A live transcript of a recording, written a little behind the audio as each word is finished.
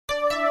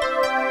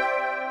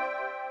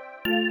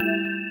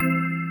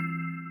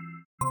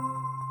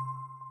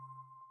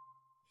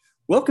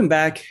Welcome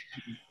back.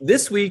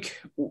 This week,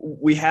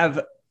 we have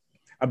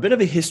a bit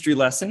of a history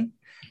lesson,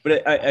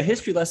 but a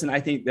history lesson I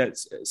think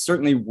that's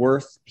certainly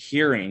worth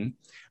hearing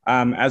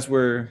as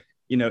we're,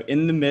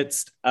 in the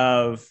midst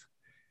of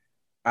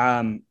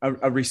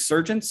a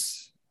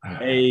resurgence.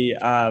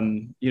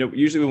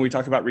 Usually when we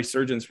talk about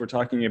resurgence,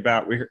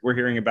 we're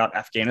hearing about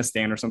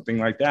Afghanistan or something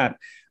like that.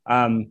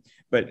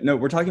 But no,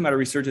 we're talking about a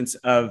resurgence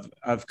of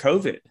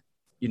COVID.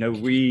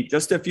 We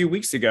just a few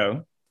weeks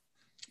ago,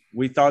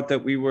 we thought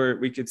that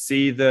we could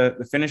see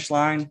the finish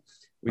line.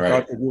 We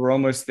thought that we were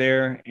almost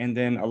there. And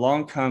then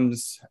along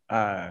comes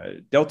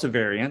Delta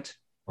variant.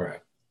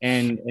 Right.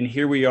 And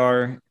here we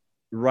are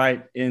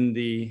right in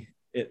the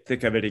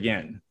thick of it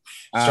again.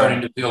 Starting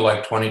to feel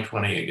like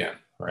 2020 again,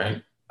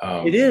 right?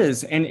 It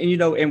is. And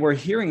we're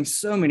hearing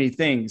so many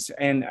things.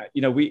 And, I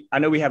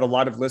know we have a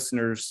lot of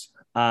listeners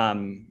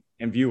and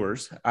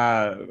viewers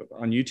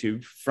on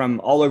YouTube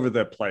from all over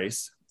the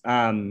place.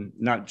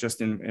 Not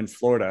just in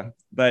Florida,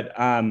 but,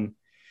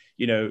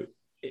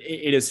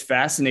 it is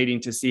fascinating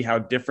to see how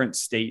different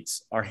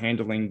states are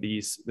handling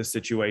the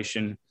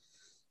situation.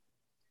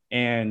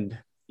 And,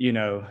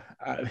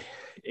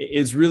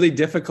 it's really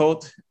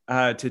difficult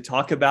to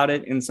talk about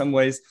it in some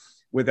ways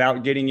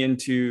without getting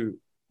into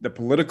the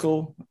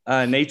political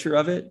nature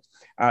of it,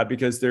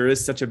 because there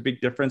is such a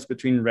big difference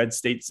between red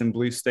states and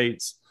blue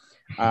states.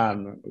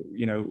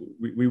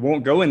 We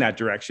won't go in that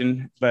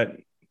direction, but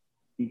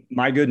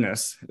my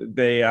goodness,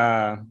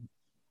 there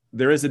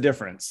is a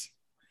difference.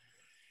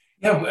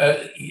 Yeah,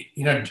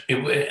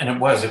 it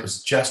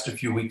was just a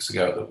few weeks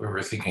ago that we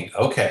were thinking,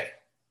 okay,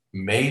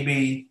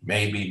 maybe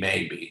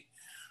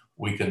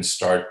we can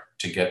start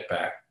to get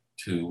back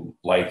to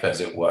life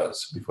as it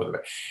was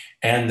before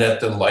and that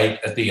the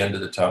light at the end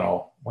of the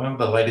tunnel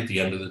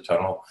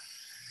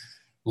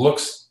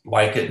looks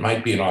like it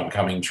might be an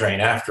oncoming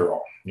train after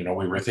all. We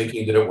were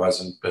thinking that it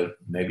wasn't, but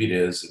maybe it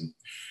is.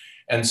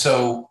 And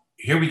so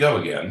here we go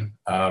again,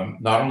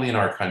 not only in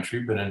our country,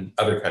 but in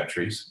other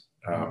countries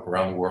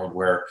around the world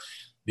where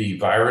the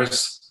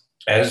virus,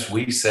 as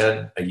we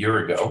said a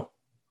year ago,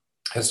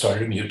 has started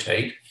to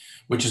mutate,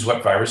 which is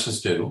what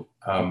viruses do.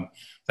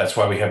 That's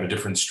why we have a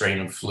different strain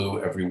of flu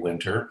every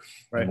winter,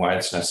 right, and why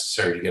it's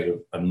necessary to get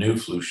a new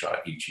flu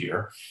shot each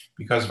year,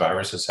 because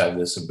viruses have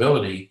this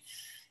ability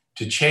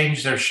to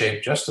change their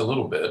shape just a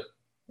little bit,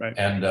 right,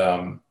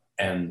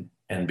 and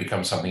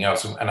become something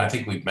else. And I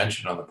think we've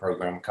mentioned on the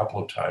program a couple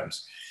of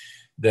times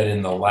that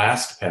in the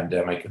last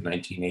pandemic of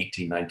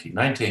 1918,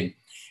 1919,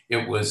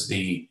 it was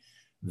the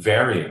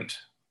variant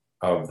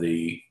of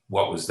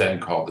what was then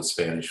called the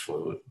Spanish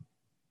flu.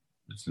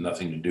 It's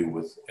nothing to do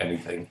with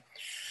anything.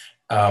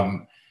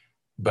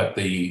 But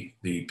the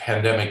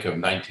pandemic of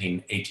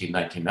 1918,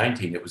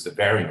 1919, it was the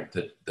variant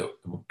that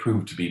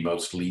proved to be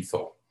most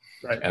lethal.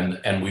 Right.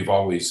 And we've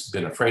always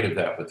been afraid of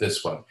that with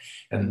this one.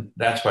 And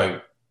that's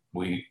why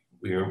we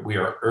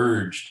are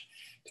urged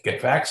to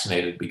get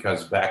vaccinated,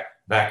 because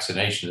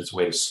vaccination is a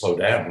way to slow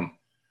down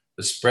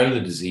the spread of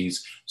the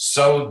disease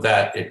so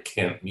that it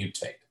can't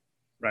mutate.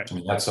 Right. I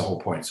mean, that's the whole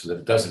point, so that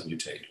it doesn't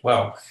mutate.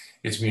 Well,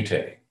 it's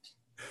mutating.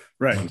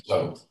 Right. And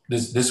so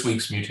this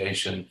week's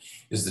mutation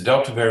is the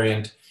Delta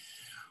variant.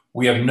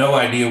 We have no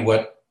idea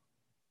what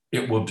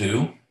it will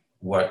do,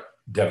 what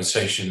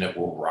devastation it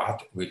will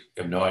wrought. We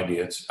have no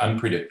idea. It's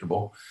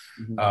unpredictable.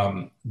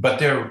 Mm-hmm. But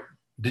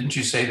didn't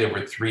you say there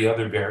were 3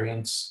 other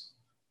variants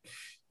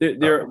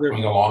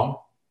coming along?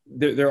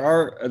 There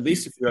are at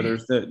least a few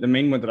others. The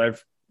main one that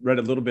I've read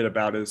a little bit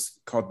about is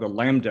called the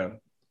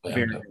Lambda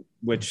variant,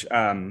 which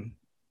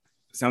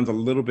sounds a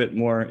little bit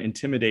more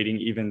intimidating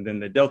even than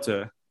the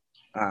Delta,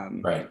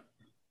 right?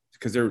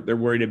 Because they're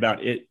worried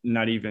about it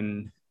not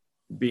even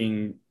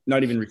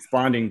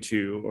responding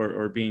to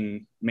or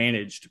being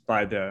managed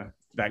by the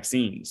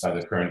vaccines, by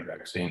the current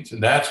vaccines,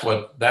 and that's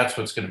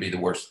what's going to be the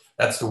worst.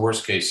 That's the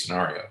worst case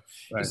scenario,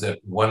 right, is that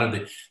one of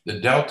the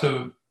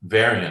Delta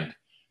variant,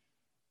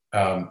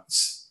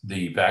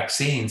 the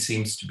vaccine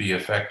seems to be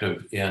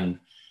effective in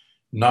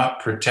not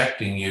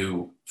protecting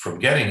you from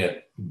getting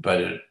it,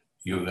 but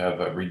you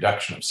have a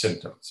reduction of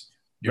symptoms.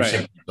 Your right.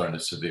 symptoms aren't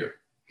as severe.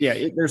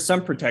 Yeah, there's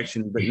some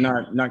protection, but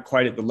not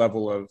quite at the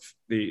level of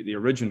the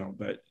original.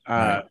 But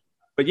right.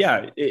 But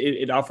yeah,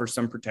 it offers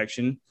some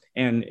protection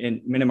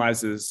and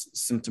minimizes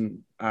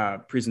symptom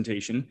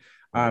presentation.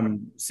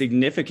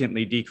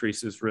 Significantly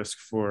decreases risk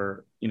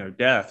for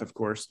death, of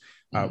course,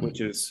 mm-hmm.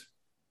 which is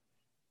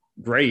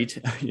great.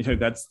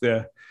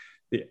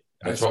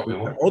 That's what we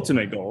want. The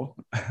ultimate goal.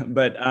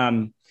 But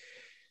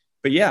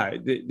yeah,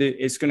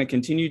 it's going to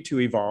continue to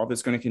evolve.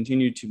 It's going to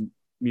continue to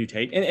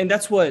mutate, and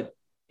that's what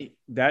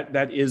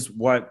that is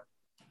what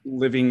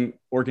living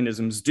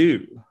organisms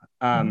do.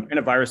 And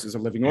a virus is a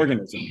living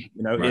organism.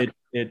 Right.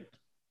 It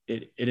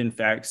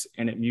infects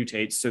and it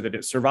mutates so that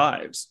it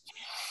survives.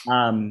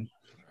 And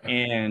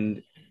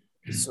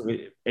so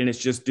it's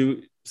just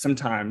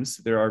sometimes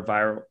there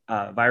are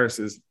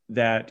viruses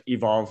that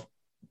evolve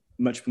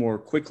much more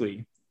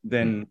quickly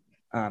than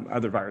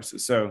other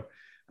viruses. So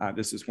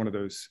this is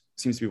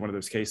seems to be one of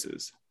those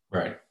cases.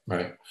 Right.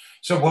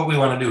 So what we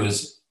want to do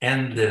is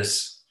end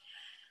this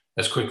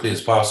as quickly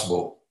as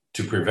possible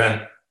to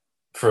prevent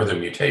further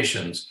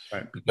mutations,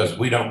 Right. because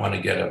we don't want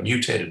to get a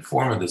mutated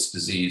form of this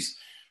disease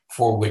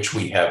for which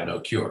we have no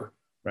cure,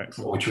 Right.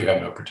 for which we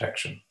have no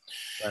protection.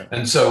 Right.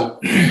 And so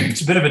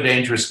it's a bit of a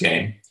dangerous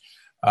game.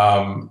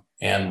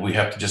 And we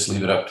have to just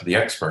leave it up to the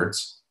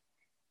experts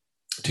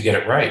to get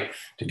it right,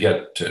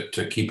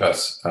 to keep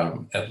us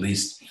at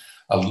least,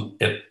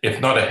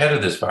 if not ahead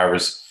of this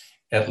virus,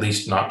 at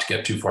least not to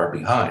get too far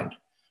behind,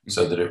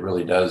 so that it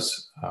really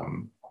does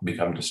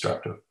become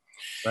destructive.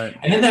 Right.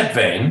 And in that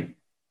vein,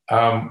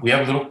 we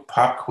have a little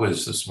pop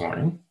quiz this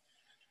morning,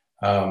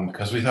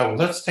 because we thought, well,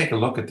 let's take a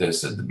look at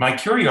this. My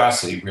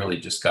curiosity really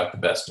just got the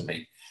best of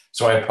me,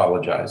 so I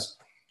apologize,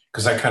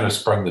 because I kind of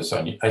sprung this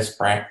on you. I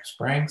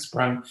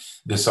sprung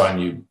this on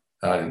you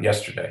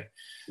yesterday.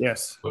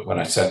 Yes. When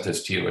I sent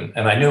this to you,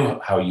 and I knew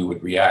how you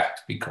would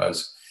react,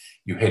 because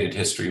you hated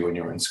history when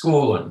you were in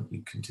school, and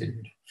you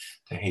continued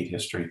to hate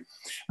history.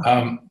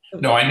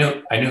 No, I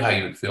knew how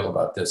you would feel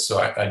about this, so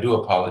I do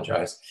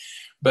apologize.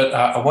 But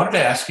I wanted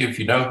to ask you if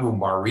you know who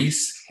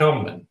Maurice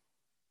Hillman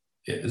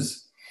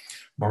is.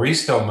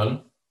 Maurice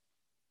Hillman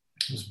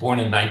was born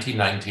in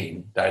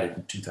 1919, died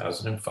in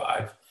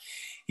 2005.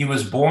 He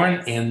was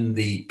born in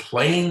the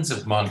plains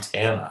of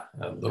Montana,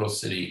 a little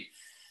city.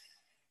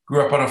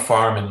 Grew up on a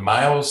farm in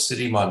Miles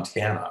City,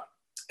 Montana.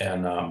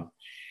 And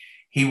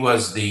he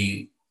was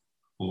the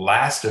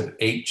last of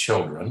 8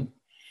 children.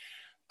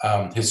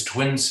 His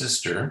twin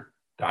sister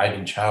died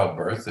in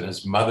childbirth, and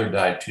his mother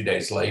died 2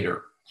 days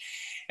later.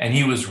 And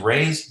he was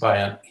raised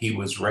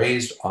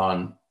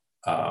on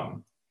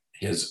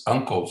his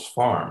uncle's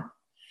farm.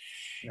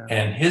 Yeah.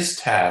 And his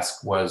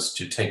task was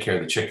to take care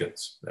of the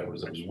chickens. That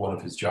was one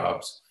of his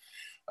jobs.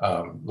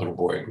 Little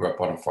boy grew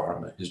up on a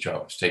farm. His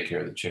job was to take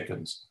care of the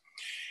chickens.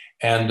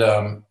 And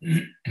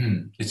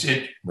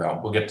well,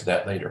 we'll get to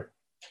that later.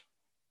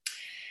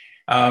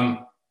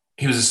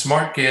 He was a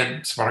smart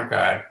kid, smart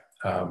guy,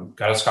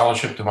 got a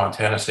scholarship to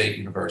Montana State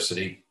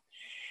University,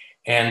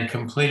 and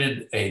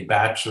completed a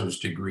bachelor's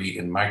degree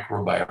in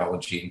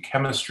microbiology and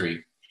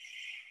chemistry.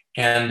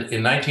 And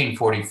in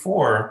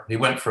 1944, he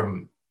went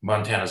from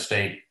Montana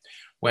State,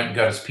 went and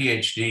got his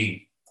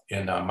PhD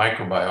in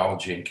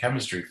microbiology and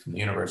chemistry from the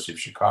University of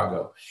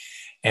Chicago.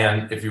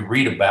 And if you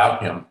read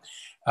about him,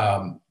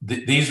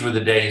 these were the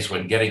days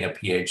when getting a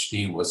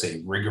PhD was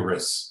a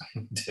rigorous,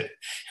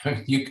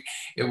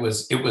 it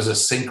was a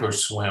sink or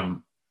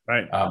swim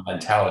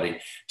mentality.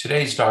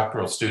 Today's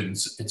doctoral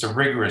students, it's a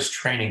rigorous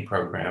training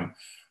program,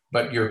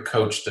 but you're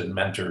coached and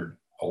mentored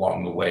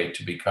along the way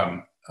to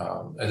become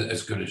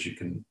as good as you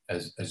can,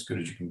 as good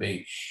as you can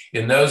be.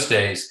 In those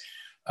days,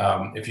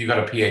 if you got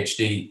a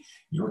PhD,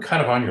 you were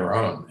kind of on your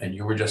own, and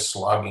you were just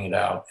slogging it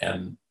out.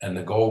 And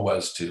the goal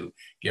was to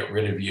get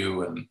rid of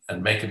you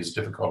and make it as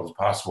difficult as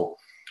possible.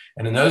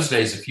 And in those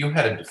days, if you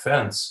had a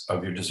defense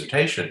of your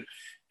dissertation,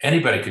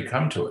 anybody could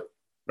come to it.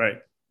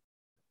 Right.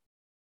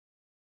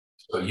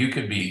 So you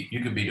could be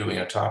doing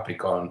a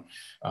topic on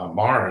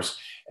Mars,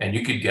 and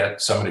you could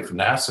get somebody from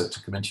NASA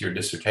to come into your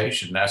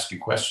dissertation and ask you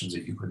questions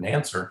that you couldn't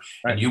answer,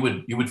 right. And you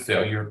would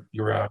fail your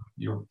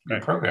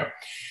program.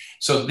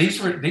 So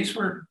these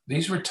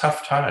were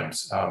tough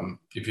times.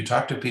 If you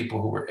talk to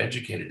people who were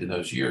educated in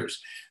those years,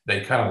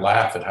 they kind of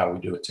laugh at how we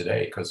do it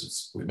today,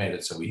 because we made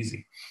it so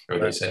easy, or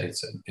they say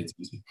it's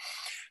easy.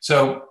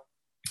 So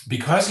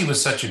because he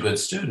was such a good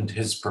student,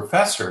 his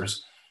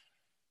professors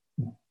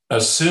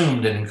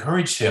assumed and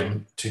encouraged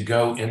him to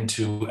go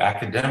into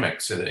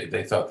academics. So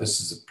they thought, this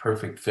is a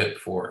perfect fit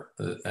for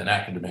an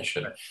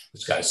academician.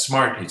 This guy's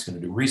smart, he's going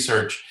to do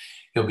research,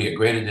 he'll be a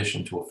great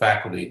addition to a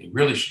faculty, he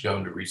really should go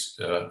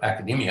into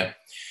academia.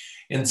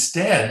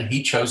 Instead,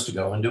 he chose to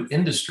go into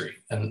industry.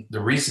 And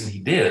the reason he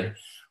did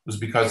was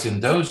because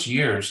in those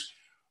years,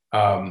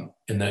 in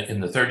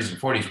the 30s and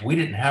 40s, we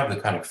didn't have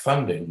the kind of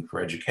funding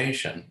for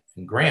education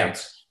and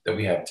grants that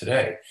we have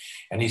today.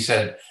 And he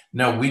said,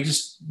 no,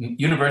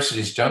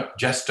 universities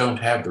just don't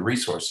have the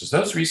resources.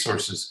 Those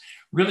resources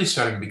really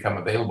started to become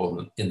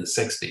available in the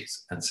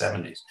 60s and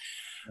 70s.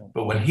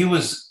 But when he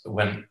was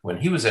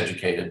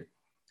educated,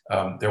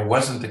 there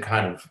wasn't the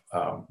kind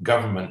of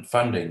government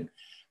funding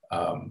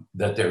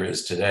that there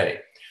is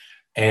today.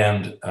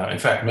 And in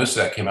fact, most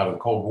of that came out of the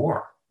Cold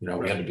War.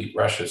 We had to beat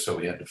Russia, so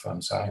we had to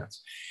fund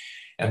science.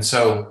 And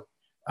so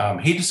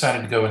he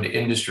decided to go into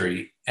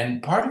industry.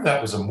 And part of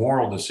that was a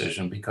moral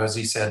decision, because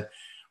he said,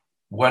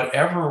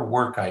 whatever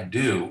work I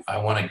do, I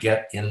want it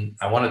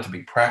to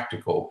be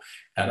practical,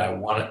 and I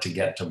want it to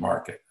get to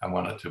market. I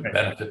want it to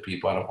benefit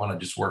people. I don't want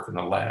to just work in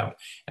a lab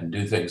and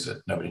do things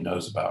that nobody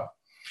knows about.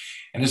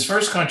 And his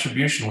first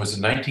contribution was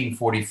in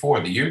 1944,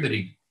 the year that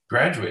he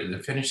graduated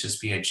and finished his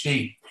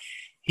PhD.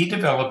 He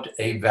developed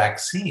a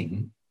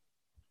vaccine,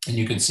 and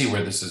you can see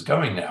where this is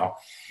going now.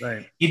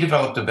 Right. He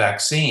developed a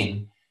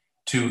vaccine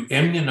to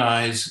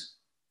immunized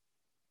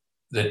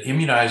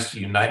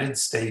United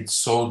States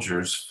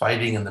soldiers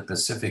fighting in the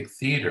Pacific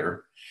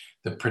Theater,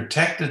 that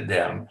protected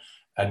them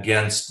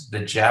against the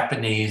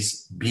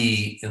Japanese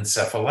B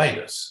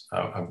encephalitis,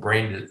 a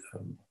brain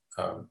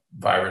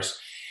virus.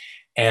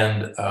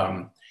 And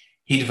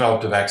he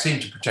developed a vaccine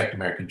to protect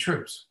American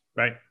troops.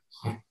 Right.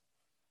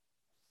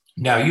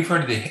 Now, you've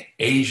heard of the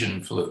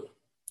Asian flu.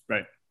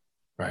 Right.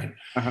 Right.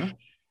 Uh-huh.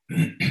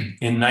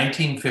 In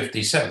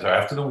 1957, so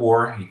after the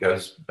war, he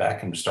goes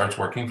back and starts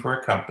working for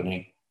a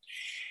company.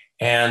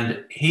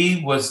 And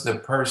he was the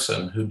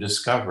person who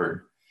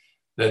discovered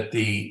that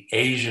the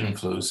Asian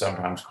flu,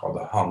 sometimes called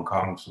the Hong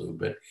Kong flu,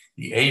 but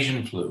the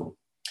Asian flu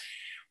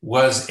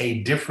was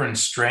a different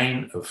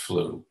strain of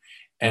flu.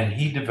 And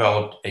he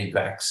developed a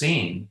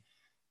vaccine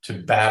to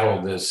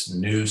battle this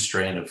new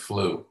strain of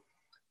flu.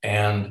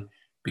 And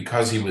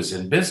because he was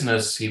in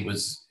business, he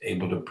was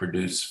able to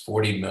produce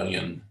 40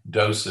 million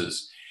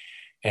doses.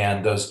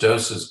 And those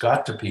doses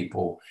got to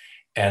people,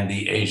 and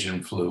the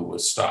Asian flu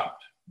was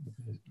stopped.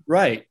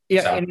 Right.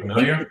 Yeah. Sound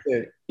familiar?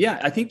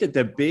 I think that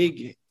the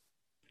big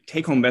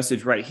take-home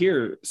message right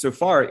here so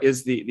far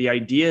is the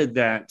idea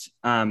that,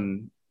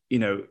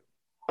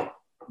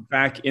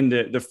 back in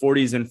the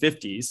 40s and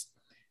 50s,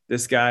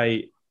 this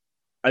guy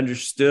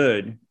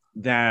understood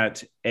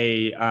that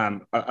a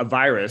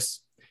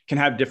virus can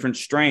have different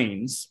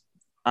strains,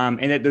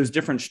 and that those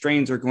different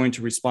strains are going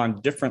to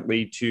respond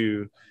differently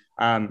to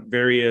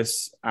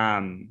various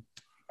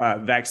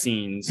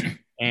vaccines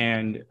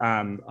and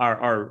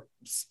our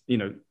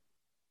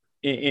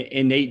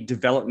innate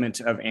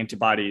development of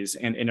antibodies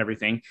and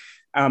everything.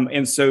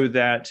 And so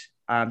that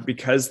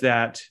because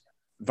that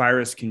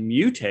virus can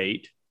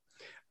mutate,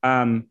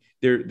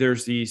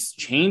 there's these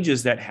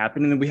changes that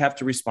happen, and then we have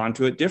to respond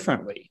to it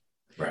differently.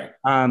 Right.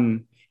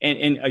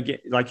 And again,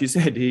 like you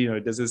said,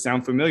 does it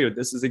sound familiar?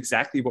 This is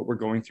exactly what we're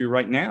going through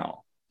right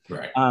now.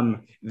 Right.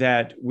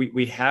 That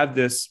we have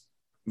this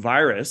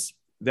virus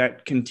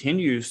that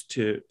continues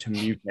to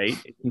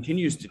mutate, it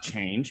continues to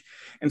change.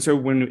 And so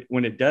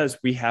when it does,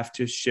 we have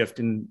to shift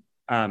and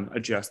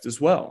adjust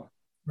as well.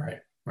 Right,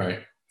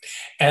 right.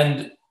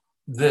 And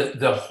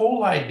the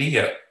whole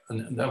idea,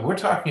 we're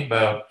talking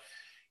about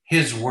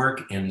his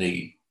work in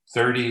the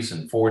 30s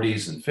and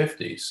 40s and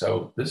 50s.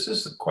 So this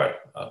is quite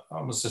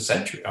almost a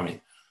century,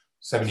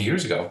 70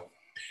 years ago.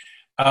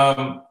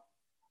 But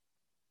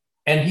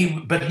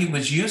he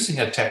was using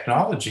a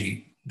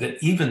technology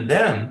that even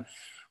then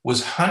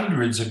was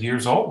hundreds of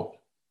years old.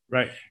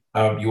 Right.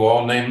 You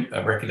all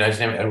recognize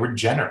the name Edward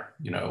Jenner,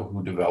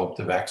 who developed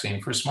the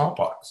vaccine for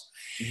smallpox.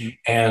 Mm-hmm.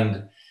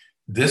 And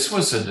this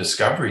was a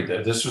discovery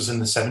that this was in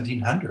the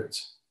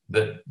 1700s,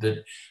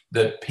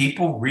 that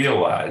people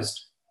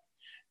realized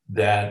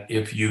that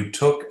if you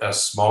took a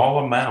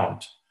small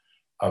amount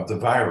of the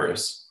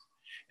virus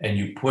and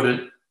you put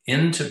it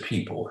into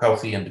people,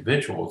 healthy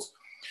individuals,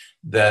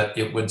 that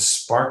it would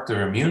spark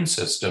their immune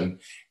system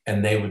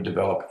and they would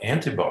develop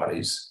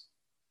antibodies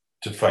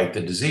to fight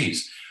the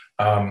disease.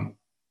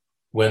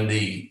 When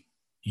the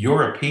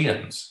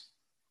Europeans,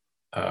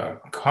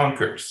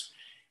 conquerors,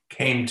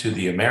 came to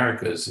the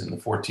Americas in the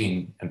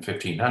 14 and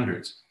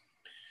 1500s,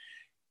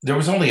 there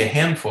was only a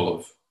handful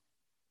of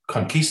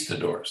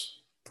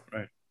conquistadors.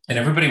 Right. And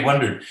everybody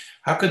wondered,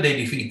 how could they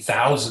defeat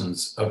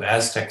thousands of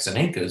Aztecs and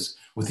Incas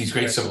with these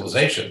great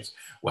civilizations?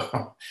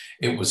 Well,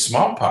 it was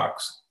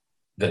smallpox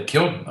that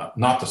killed them,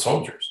 not the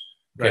soldiers.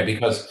 Okay? Right.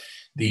 Because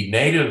the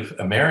Native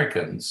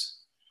Americans,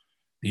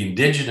 the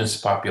indigenous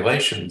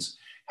populations,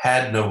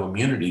 had no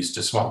immunities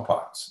to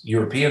smallpox.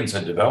 Europeans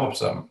had developed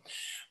some,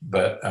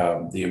 but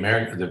the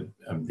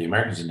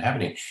Americans didn't have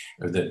any,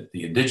 or the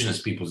indigenous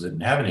peoples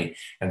didn't have any.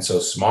 And so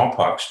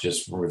smallpox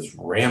just was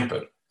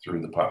rampant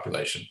through the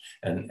population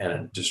and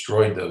it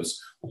destroyed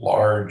those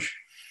large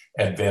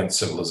advanced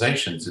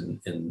civilizations in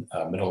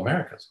Middle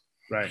Americas.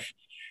 Right.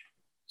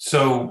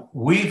 So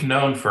we've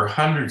known for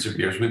hundreds of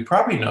years, we've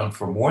probably known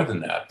for more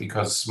than that,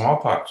 because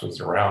smallpox was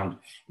around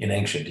in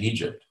ancient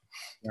Egypt.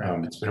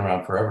 Right. It's been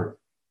around forever.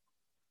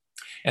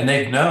 And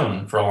they've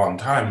known for a long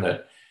time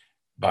that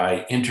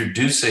by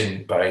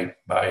exposing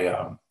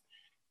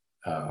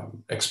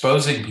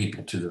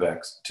people to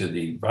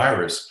the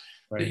virus,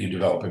 right, that you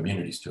develop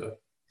immunities to it.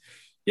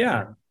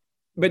 Yeah,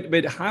 but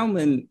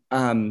Heilman,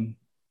 when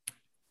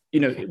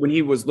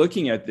he was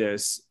looking at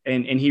this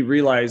and he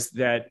realized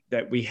that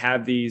we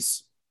have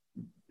these,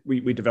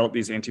 we develop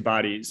these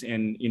antibodies,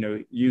 and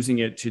using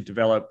it to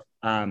develop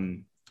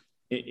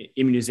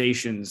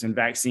immunizations and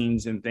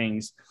vaccines and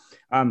things.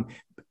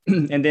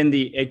 And then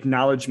the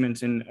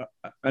acknowledgement and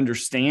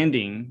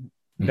understanding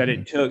that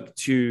it took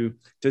to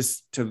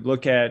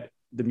look at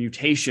the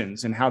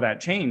mutations and how that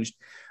changed.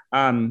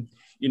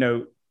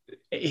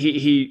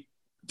 He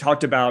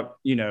talked about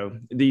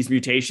these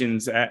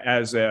mutations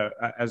as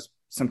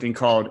something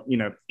called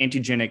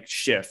antigenic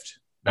shift.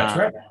 That's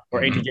right.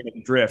 Or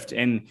antigenic drift,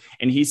 and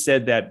he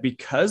said that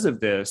because of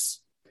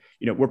this,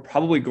 we're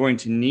probably going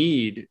to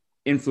need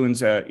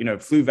influenza,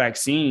 flu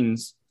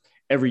vaccines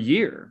every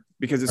year,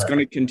 because it's going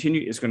to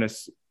continue. It's going to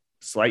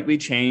slightly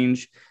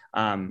change,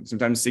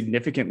 sometimes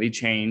significantly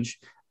change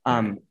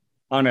on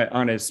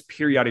a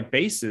periodic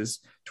basis,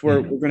 to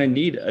where we're going to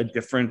need a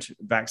different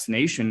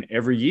vaccination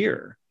every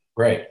year.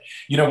 Right.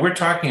 We're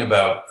talking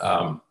about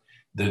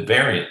the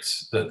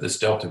variants, this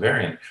Delta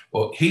variant.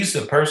 Well, he's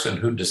the person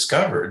who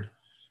discovered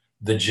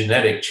the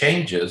genetic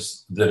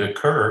changes that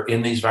occur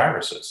in these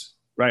viruses.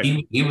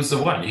 Right. He was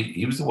the one.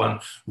 He was the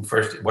one who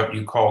first, what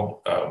you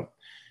called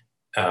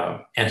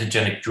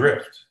antigenic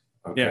drift,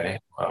 okay,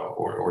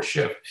 or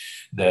shift,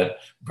 that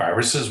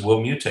viruses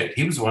will mutate.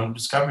 He was the one who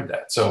discovered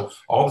that. So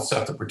all the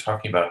stuff that we're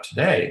talking about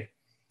today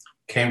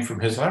came from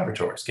his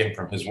laboratories, came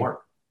from his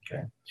work.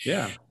 Okay.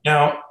 Yeah.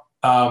 Now,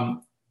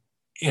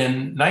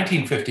 in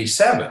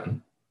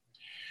 1957,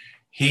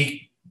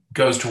 he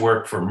goes to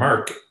work for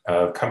Merck,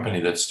 a company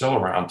that's still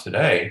around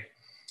today.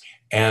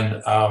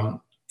 And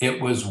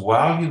it was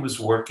while he was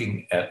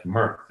working at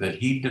Merck that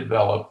he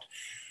developed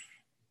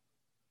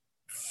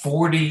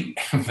 40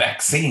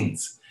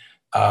 vaccines.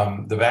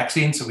 The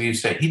vaccines that we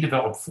use today, he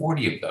developed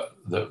 40 of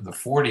them, the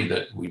 40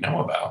 that we know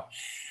about.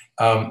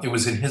 It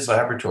was in his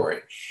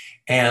laboratory.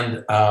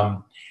 And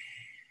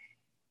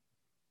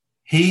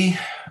he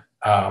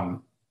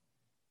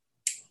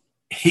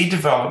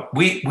developed,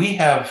 we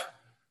have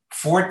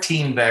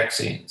 14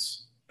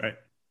 vaccines, right?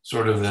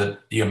 Sort of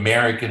the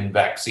American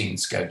vaccine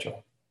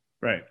schedule,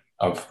 right?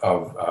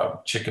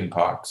 Of chicken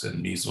pox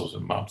and measles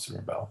and mumps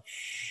and rubella.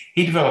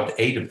 He developed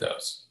 8 of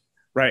those.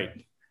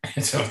 Right.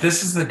 And so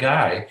this is the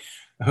guy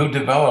who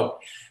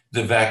developed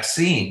the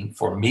vaccine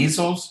for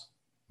measles,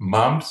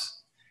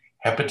 mumps,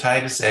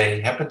 hepatitis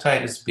A,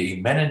 hepatitis B,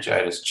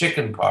 meningitis,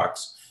 chicken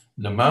pox,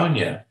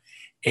 pneumonia,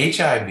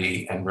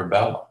 HIV, and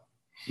rubella.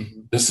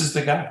 Mm-hmm. This is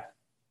the guy.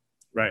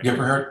 Right. You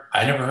ever heard?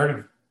 I never heard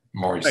of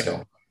Maurice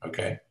Hilleman.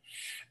 Okay.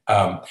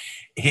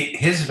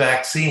 His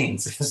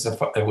vaccines,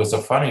 it was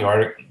a funny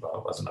article. Well,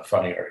 it wasn't a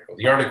funny article.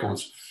 The article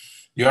was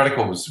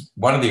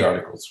one of the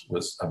articles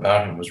was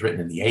about him, was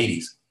written in the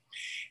 80s.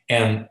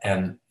 And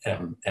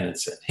it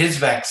said his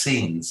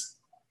vaccines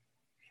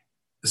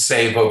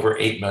save over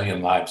 8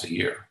 million lives a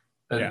year.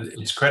 Yeah.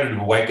 It's credited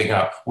with wiping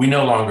out. We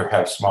no longer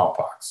have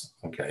smallpox.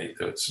 Okay.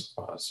 It's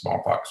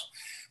smallpox.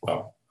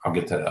 Well, I'll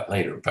get to that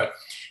later, but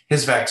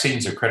his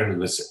vaccines are credited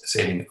with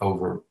saving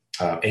over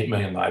 8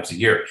 million lives a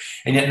year.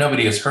 And yet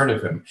nobody has heard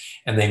of him.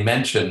 And they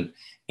mention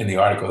in the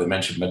article, they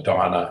mentioned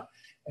Madonna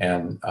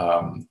and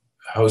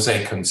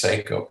Jose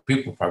Canseco.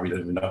 People probably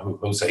don't even know who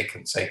Jose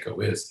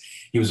Canseco is.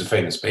 He was a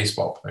famous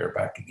baseball player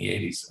back in the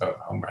 80s, a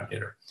home run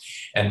hitter.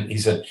 And he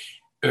said,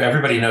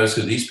 everybody knows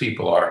who these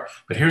people are,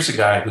 but here's a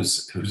guy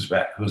whose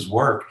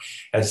work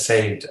has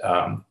saves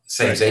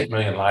 8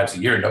 million lives a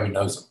year. Nobody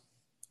knows him.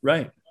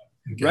 Right.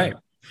 Okay. Right.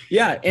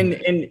 Yeah.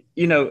 And,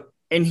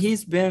 and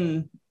he's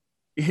been,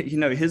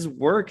 his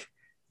work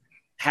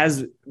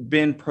has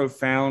been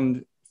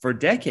profound for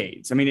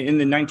decades. I mean, in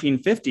the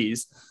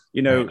 1950s,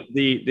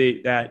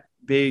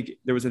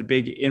 there was a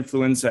big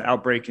influenza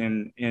outbreak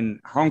in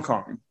Hong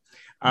Kong.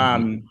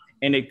 And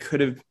it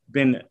could have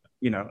been,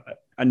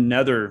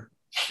 another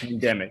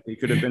pandemic. It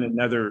could have been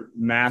another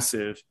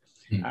massive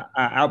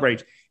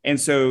outbreak. And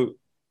so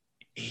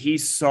he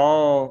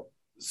saw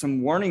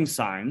some warning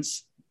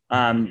signs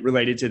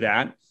related to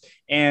that.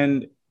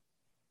 And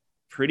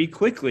pretty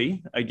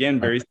quickly, again,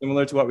 very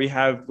similar to what we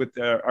have with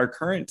our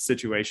current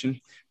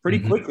situation, pretty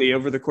quickly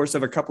over the course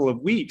of a couple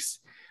of weeks,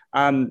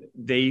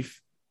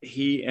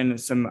 he and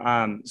some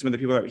of the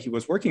people that he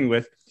was working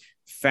with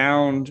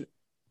found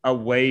a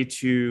way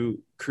to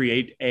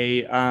create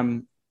a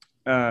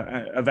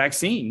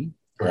vaccine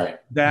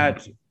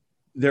that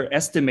they're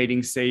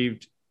estimating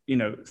saved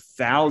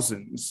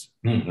thousands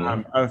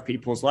of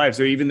people's lives.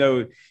 So even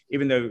though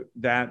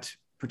that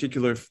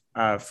particular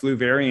flu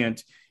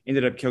variant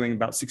ended up killing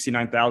about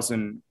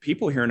 69,000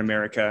 people here in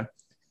America,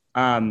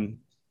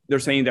 they're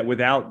saying that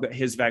without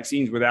his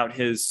vaccines, without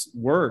his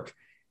work,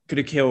 could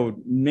have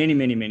killed many,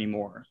 many, many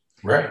more.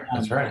 Right.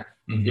 That's right.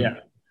 Mm-hmm. Yeah.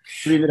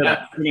 So we ended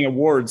up winning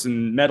awards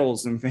and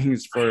medals and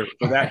things for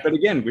that. But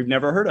again, we've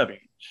never heard of him.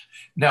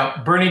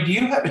 Now, Bernie, do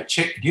you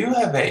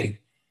have a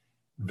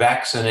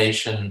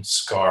vaccination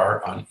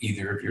scar on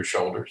either of your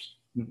shoulders?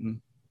 Mm-hmm.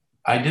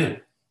 I do.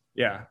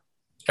 Yeah.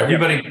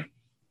 Everybody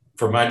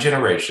from my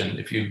generation,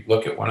 if you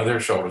look at one of their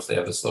shoulders, they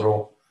have this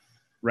little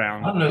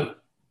round. I don't know.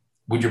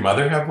 Would your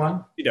mother have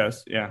one? She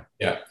does. Yeah.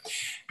 Yeah.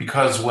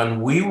 Because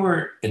when we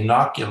were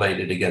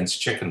inoculated against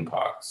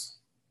chickenpox,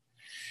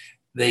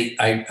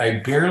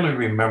 I barely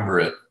remember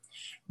it,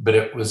 but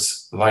it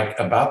was like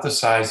about the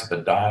size of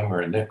a dime or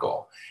a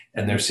nickel.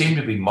 And there seemed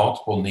to be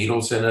multiple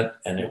needles in it,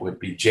 and it would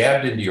be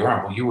jabbed into your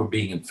arm. Well, you were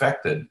being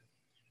infected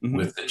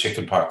with the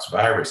chickenpox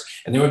virus.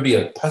 And there would be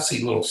a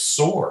pussy little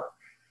sore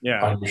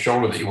on your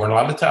shoulder that you weren't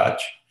allowed to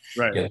touch.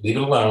 Right. You had to leave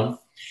it alone.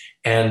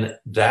 And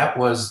that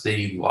was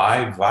the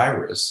live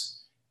virus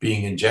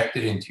being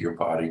injected into your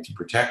body to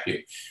protect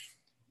you.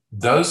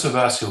 Those of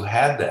us who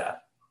had that,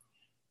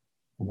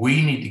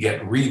 we need to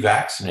get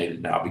revaccinated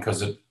now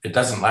because it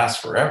doesn't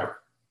last forever.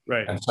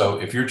 Right. And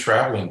so if you're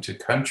traveling to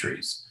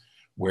countries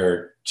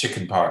where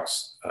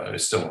chickenpox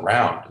is still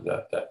around,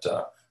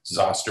 that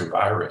zoster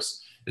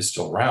virus is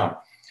still around,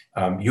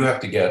 you have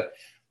to get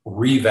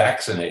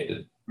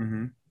revaccinated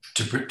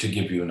to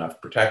give you enough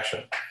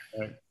protection.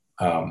 Right.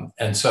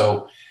 And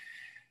so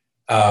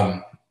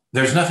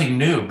there's nothing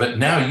new, but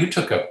now you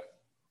took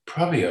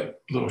probably a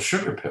little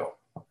sugar pill,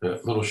 a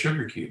little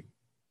sugar cube.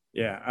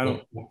 Yeah, I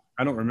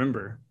don't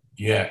remember.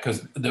 Yeah,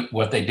 because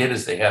what they did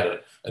is they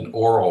had an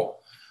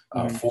oral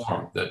Mhm.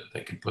 form that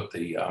they could put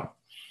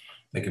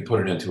they could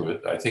put it into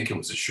it. I think it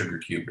was a sugar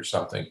cube or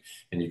something,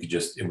 and you could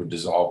just, it would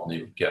dissolve and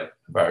you would get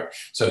the virus.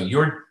 So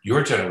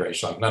your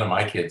generation, like none of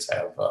my kids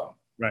have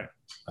Right.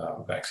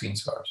 vaccine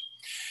scars.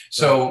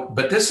 So,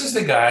 but this is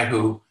the guy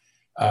who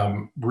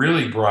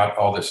really brought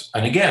all this.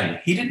 And again,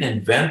 he didn't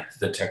invent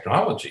the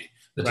technology.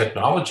 The Right.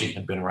 technology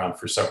had been around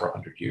for several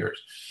hundred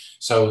years.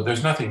 So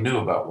there's nothing new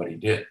about what he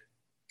did.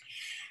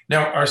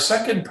 Now, our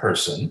second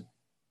person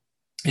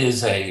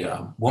is a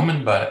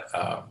woman by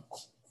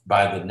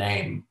the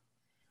name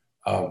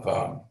of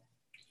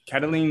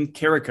Katalin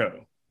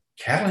Karikó.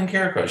 Katalin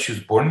Karikó. She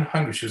was born in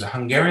Hungary. She was a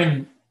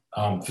Hungarian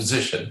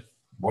physician,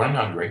 born in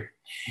Hungary.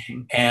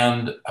 Mhm.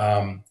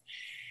 And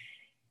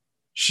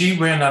she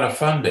ran out of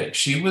funding.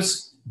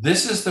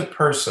 This is the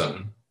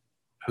person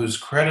who's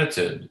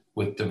credited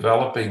with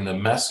developing the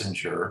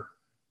messenger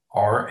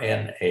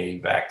RNA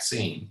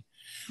vaccine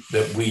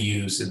that we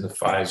use in the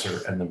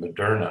Pfizer and the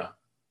Moderna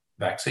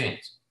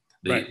vaccines.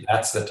 Right.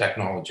 That's the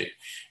technology.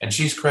 And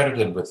she's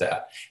credited with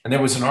that. And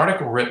there was an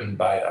article written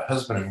by a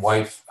husband and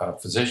wife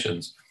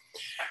physicians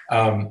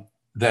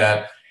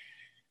that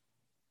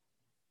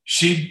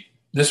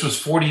this was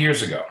 40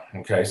 years ago.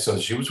 Okay. So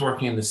she was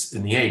working in the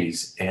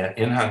 80s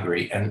in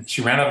Hungary, and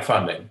she ran out of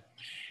funding.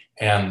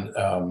 And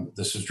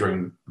this was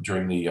during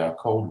the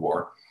Cold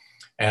War.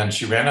 And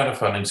she ran out of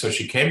funding. So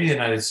she came to the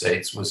United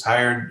States, was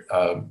hired,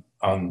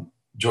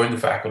 joined the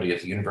faculty at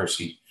the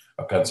University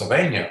of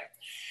Pennsylvania.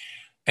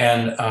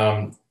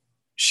 And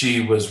she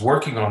was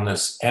working on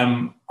this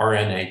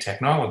mRNA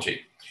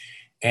technology.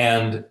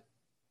 And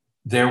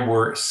there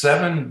were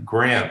 7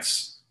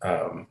 grants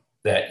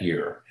that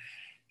year.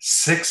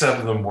 6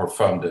 of them were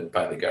funded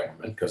by the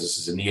government, because this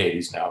is in the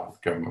 80s now,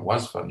 the government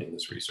was funding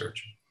this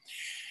research.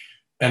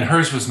 And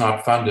hers was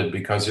not funded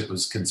because it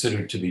was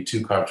considered to be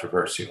too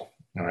controversial,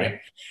 all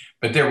right?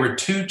 But there were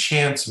 2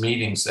 chance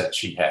meetings that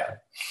she had.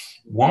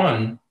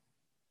 One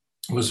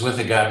was with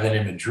a guy by the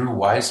name of Drew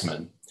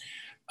Weissman,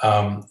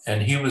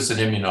 and he was an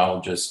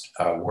immunologist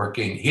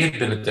he had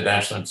been at the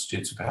National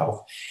Institutes of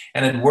Health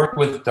and had worked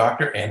with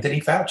Dr.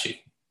 Anthony Fauci.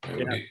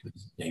 Yeah.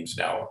 His names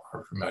now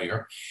are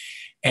familiar.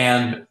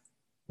 And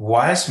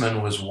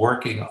Weissman was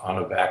working on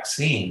a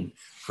vaccine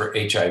for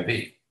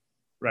HIV,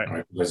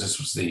 right? Because this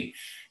was the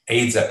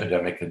AIDS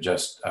epidemic had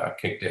just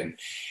kicked in.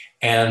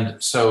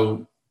 And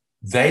so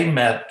they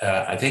met,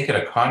 I think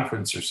at a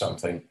conference or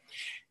something,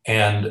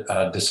 and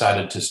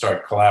decided to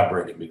start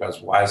collaborating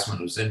because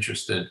Weissman was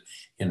interested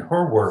in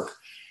her work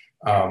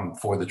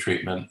for the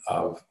treatment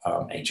of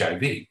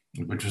HIV,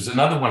 which was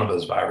another one of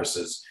those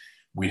viruses.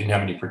 We didn't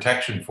have any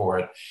protection for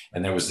it.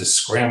 And there was this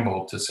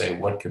scramble to say,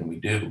 what can we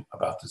do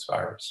about this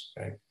virus?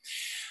 Okay.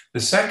 The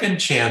second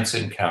chance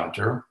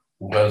encounter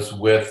was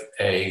with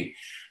a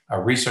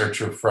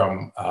researcher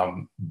from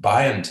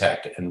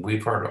BioNTech, and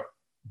we've heard of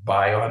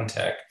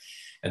BioNTech,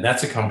 and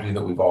that's a company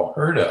that we've all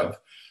heard of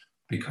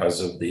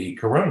because of the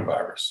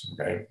coronavirus,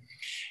 okay?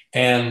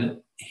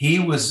 And he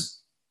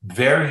was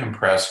very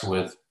impressed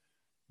with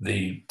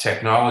the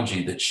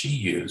technology that she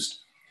used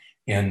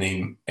in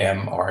the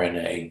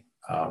mRNA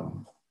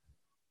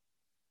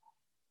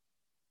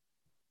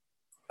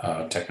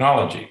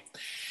technology.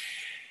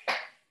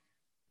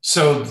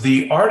 So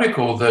the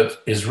article that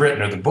is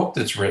written, or the book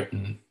that's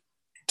written,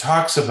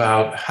 talks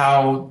about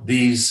how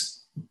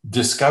these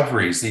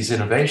discoveries, these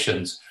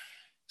innovations,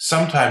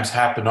 sometimes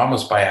happen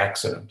almost by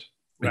accident.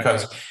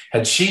 Because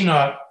had she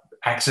not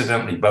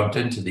accidentally bumped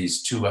into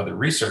these 2 other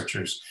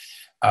researchers,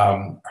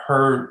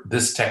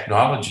 this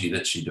technology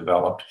that she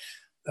developed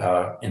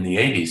in the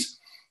 80s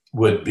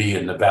would be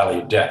in the Valley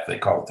of Death. They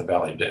call it the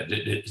Valley of Death.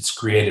 It's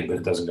created, but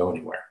it doesn't go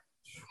anywhere.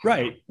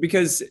 Right.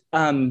 Because,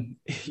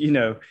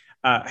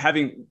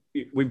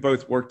 we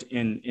both worked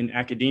in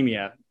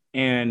academia,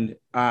 and,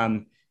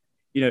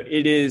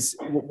 it is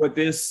what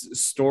this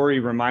story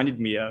reminded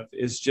me of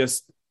is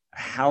just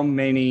how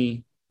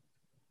many,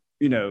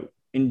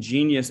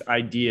 ingenious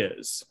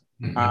ideas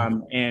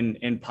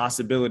and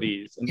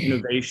possibilities and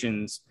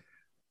innovations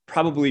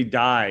probably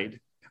died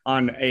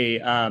on a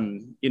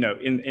on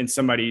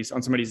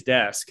somebody's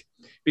desk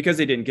because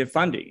they didn't get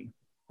funding.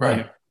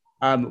 Right.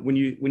 When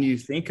you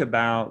think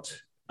about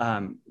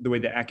the way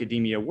that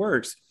academia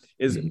works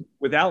is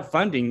without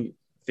funding,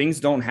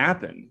 things don't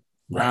happen.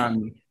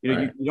 Right.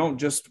 You don't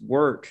just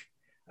work.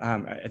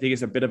 I think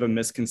it's a bit of a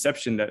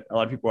misconception that a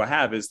lot of people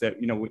have is that,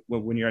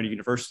 when you're at a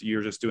university,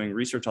 you're just doing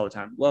research all the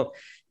time. Well,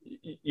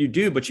 you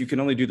do, but you can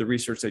only do the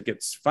research that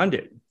gets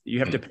funded. You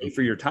have to pay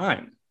for your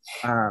time.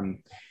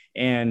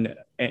 And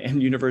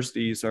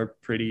universities are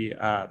pretty,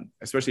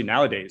 especially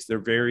nowadays, they're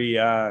very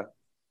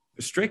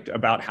strict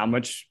about how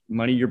much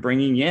money you're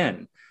bringing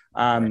in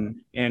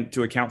and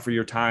to account for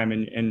your time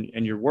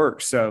and your work.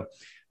 So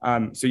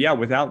yeah,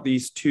 without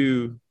these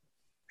 2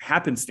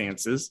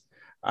 happenstances,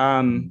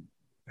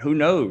 who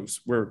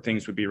knows where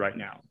things would be right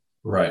now.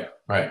 Right.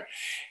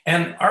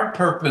 And our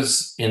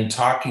purpose in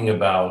talking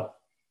about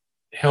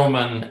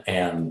Hillman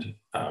and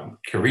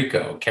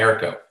Karikó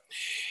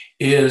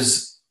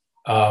is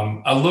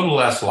a little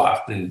less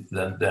lofty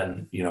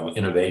than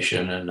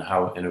innovation and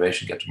how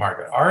innovation gets to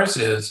market. Ours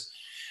is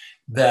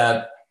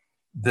that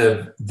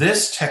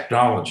this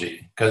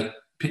technology, because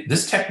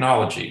this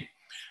technology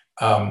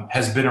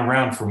has been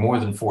around for more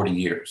than 40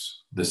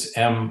 years. This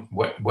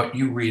what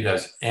you read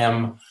as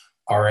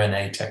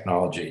mRNA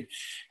technology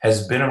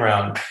has been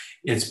around.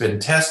 It's been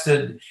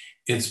tested.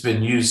 It's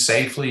been used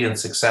safely and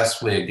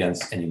successfully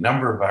against any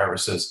number of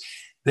viruses.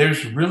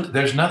 There's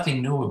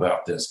nothing new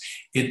about this.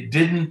 It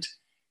didn't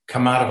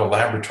come out of a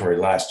laboratory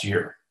last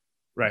year.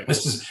 Right.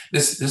 This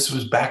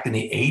was back in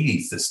the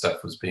 80s. This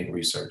stuff was being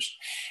researched,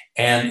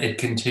 and it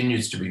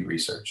continues to be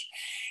researched.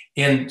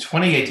 In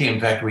 2018, in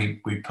fact,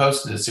 we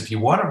posted this. If you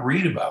want to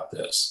read about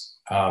this,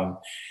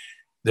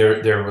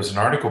 there was an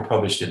article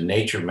published in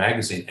Nature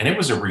magazine, and it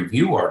was a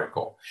review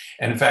article.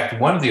 And in fact,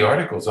 one of the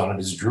articles on it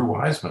is Drew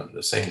Weissman,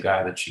 the same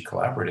guy that she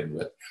collaborated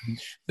with,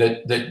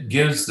 that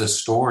gives the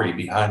story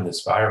behind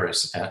this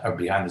virus or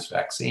behind this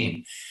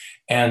vaccine.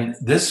 And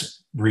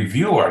this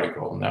review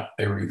article, now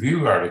a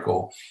review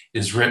article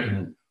is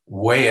written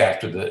way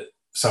after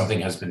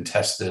something has been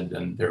tested,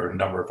 and there are a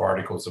number of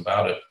articles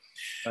about it.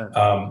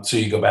 So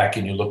you go back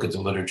and you look at the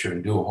literature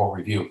and do a whole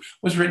review. It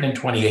was written in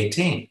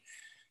 2018,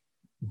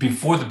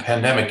 before the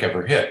pandemic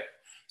ever hit.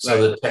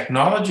 So the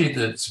technology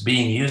that's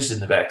being used in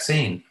the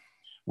vaccine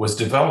was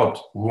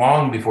developed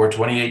long before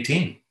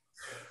 2018.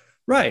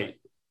 Right.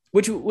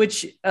 Which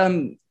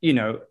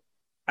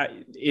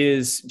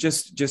is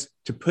just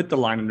to put the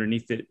line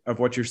underneath it of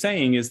what you're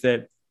saying is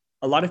that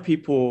a lot of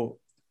people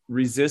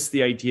resist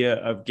the idea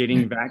of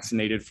getting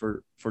vaccinated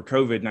for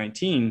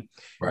COVID-19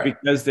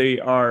 because they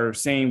are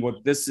saying, well,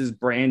 this is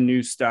brand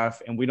new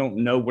stuff and we don't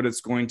know what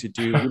it's going to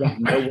do. We don't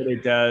know what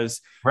it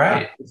does.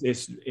 Right.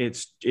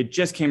 It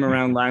just came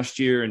around last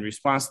year in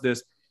response to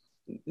this.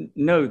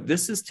 No,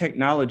 this is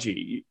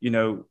technology,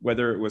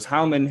 whether it was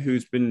Haumann,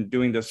 who's been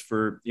doing this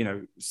for,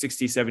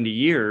 60, 70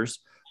 years,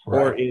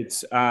 or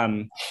it's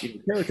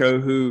Carrico,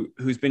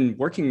 who's been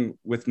working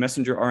with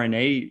messenger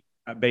RNA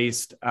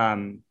based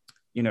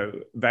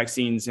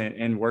vaccines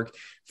and work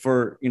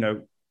for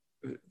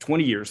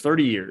 20 years,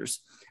 30 years.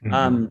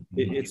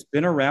 It's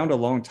been around a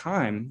long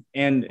time,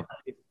 and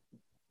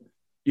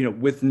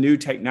with new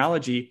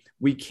technology,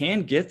 we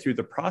can get through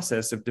the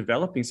process of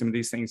developing some of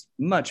these things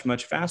much,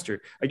 much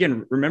faster.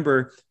 Again,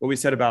 remember what we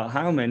said about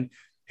Haumann,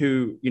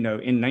 who in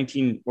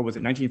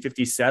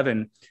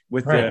 1957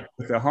 with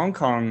the Hong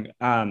Kong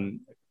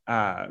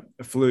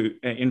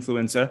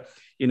influenza.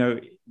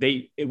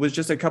 It was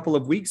just a couple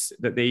of weeks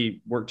that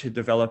they worked to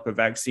develop a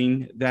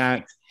vaccine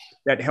that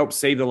helped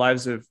save the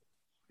lives of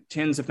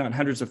tens, if not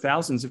hundreds of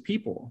thousands of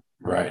people.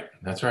 Right.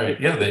 That's right.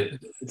 Yeah.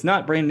 It's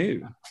not brand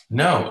new.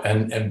 No.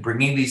 And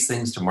bringing these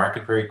things to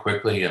market very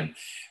quickly. And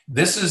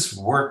this is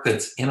work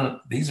that's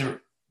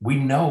we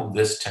know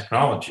this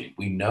technology.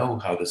 We know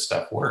how this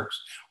stuff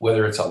works,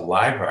 whether it's a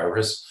live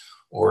virus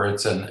or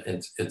it's an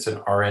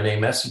RNA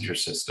messenger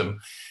system.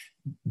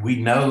 We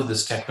know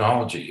this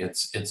technology.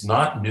 It's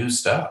not new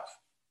stuff.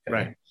 Okay?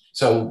 Right.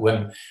 So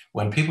when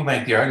people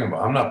make the argument,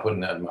 well, I'm not putting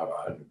that in my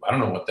body, I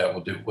don't know what that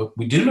will do.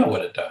 We do know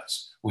what it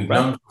does. We've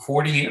known for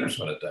 40 years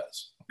what it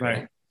does. Okay?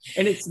 Right.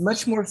 And it's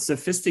much more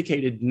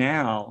sophisticated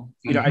now.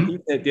 I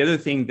think that the other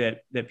thing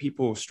that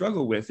people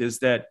struggle with is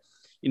that,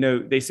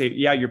 they say,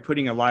 yeah, you're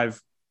putting a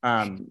live,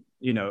 the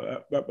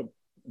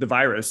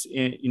virus,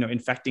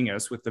 infecting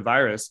us with the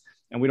virus,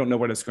 and we don't know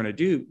what it's going to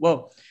do.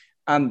 Well,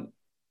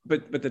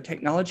 but the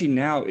technology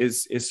now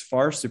is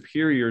far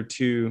superior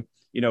to,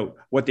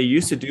 what they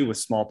used to do with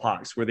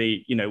smallpox, where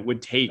they,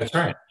 would take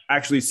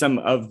actually some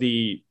of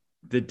the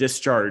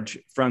discharge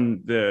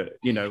from the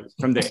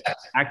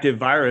active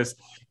virus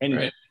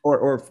and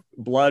or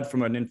blood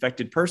from an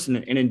infected person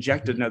and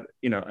inject another,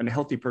 a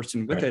healthy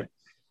person with it.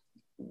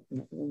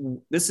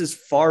 This is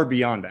far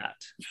beyond that.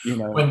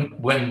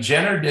 When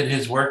Jenner did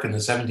his work in the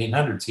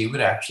 1700s, he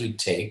would actually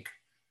take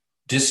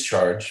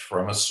discharge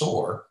from a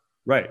sore,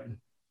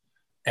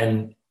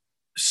 and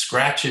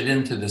scratch it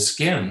into the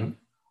skin,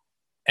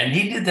 and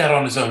he did that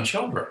on his own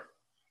children.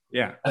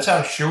 Yeah, that's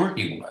how sure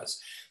he was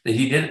that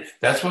he did.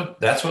 That's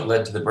what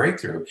led to the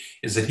breakthrough,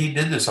 is that he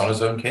did this on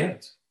his own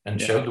kids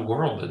and showed the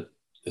world that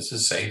this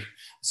is safe.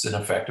 It's an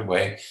effective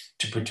way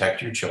to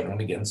protect your children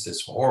against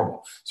this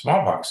horrible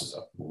smallpox is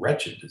a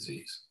wretched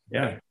disease.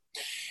 Yeah.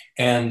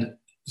 And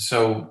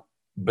so,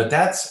 but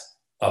that's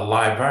a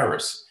live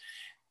virus.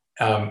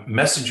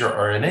 Messenger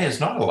RNA is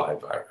not a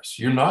live virus.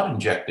 You're not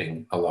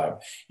injecting a live,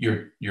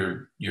 you're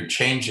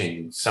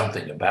changing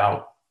something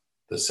about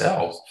the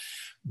cells,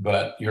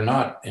 but you're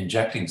not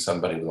injecting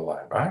somebody with a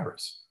live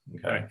virus.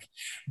 Okay.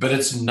 But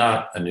it's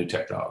not a new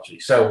technology.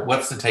 So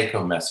what's the take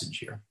home message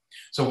here?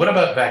 So what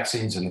about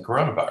vaccines and the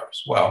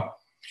coronavirus? Well,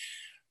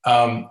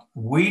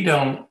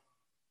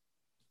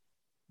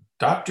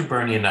 Dr.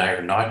 Bernie and I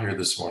are not here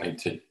this morning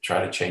to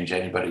try to change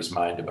anybody's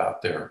mind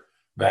about their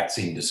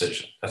vaccine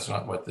decision. That's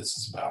not what this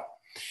is about.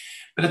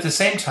 But at the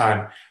same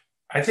time,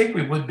 I think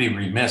we would be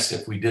remiss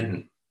if we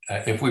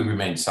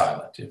remained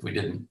silent, if we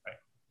didn't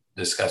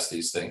discuss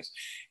these things.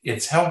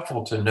 It's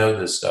helpful to know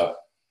this stuff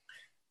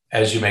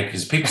as you make,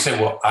 because people say,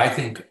 well, I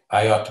think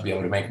I ought to be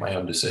able to make my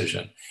own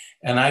decision.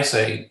 And I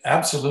say,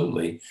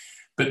 absolutely,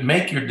 but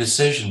make your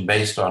decision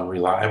based on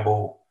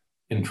reliable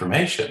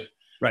information.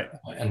 Right.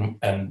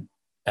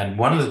 And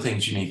one of the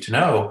things you need to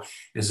know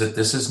is that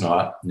this is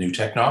not new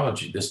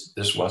technology.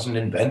 This wasn't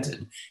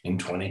invented in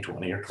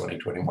 2020 or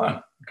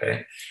 2021.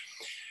 Okay.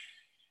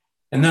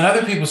 And then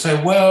other people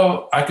say,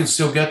 well, I could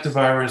still get the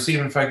virus.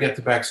 Even if I get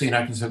the vaccine,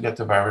 I can still get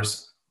the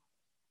virus.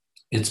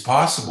 It's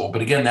possible.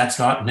 But again, that's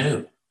not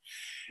new.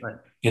 Right.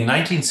 In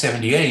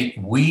 1978,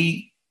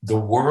 the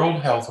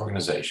World Health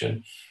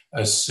Organization,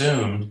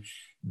 assumed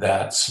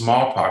that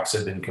smallpox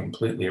had been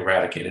completely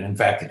eradicated. In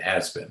fact, it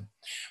has been.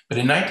 But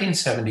in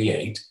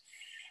 1978,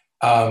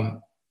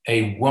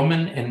 a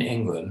woman in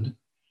England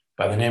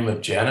by the name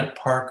of Janet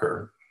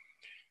Parker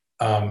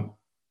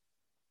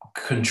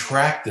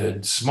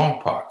contracted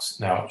smallpox.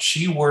 Now,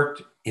 she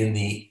worked in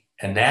the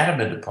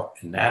anatomy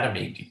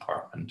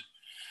department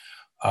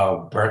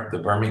of the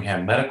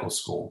Birmingham Medical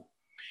School.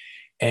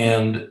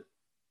 And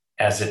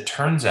as it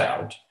turns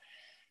out,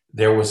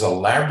 there was a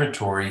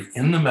laboratory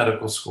in the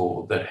medical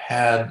school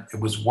it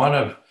was one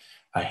of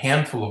a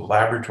handful of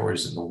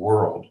laboratories in the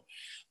world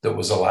that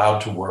was allowed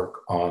to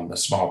work on the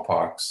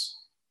smallpox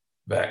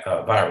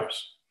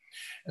virus.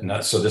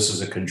 And so this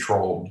is a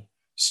controlled,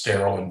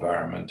 sterile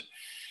environment.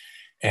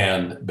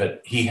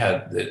 But he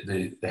had,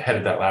 the head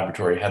of that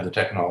laboratory had the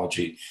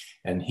technology,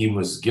 and he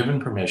was given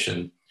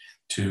permission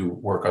to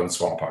work on the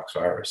smallpox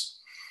virus.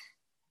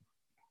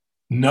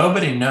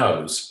 Nobody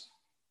knows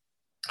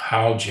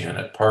how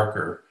Janet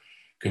Parker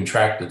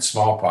contracted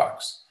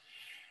smallpox.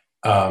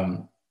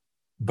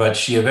 But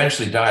she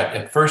eventually died.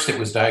 At first, it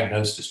was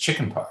diagnosed as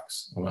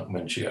chickenpox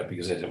when she got,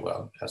 because they said,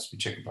 well, it has to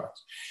be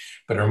chickenpox.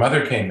 But her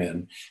mother came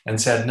in and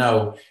said,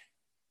 no,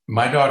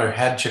 my daughter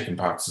had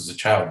chickenpox as a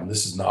child, and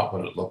this is not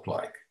what it looked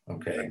like.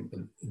 Okay.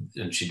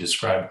 And she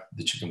described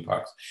the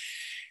chickenpox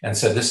and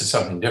said, this is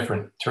something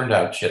different. Turned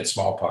out she had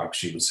smallpox.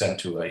 She was sent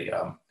to a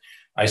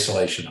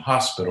isolation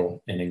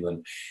hospital in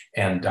England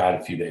and died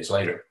a few days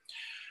later.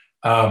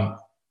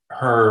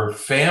 Her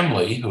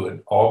family, who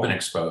had all been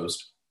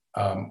exposed,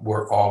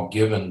 were all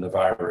given the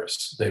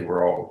virus. They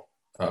were all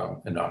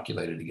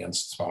inoculated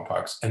against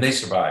smallpox, and they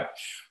survived.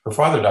 Her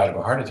father died of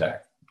a heart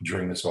attack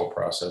during this whole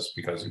process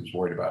because he was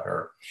worried about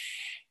her.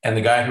 And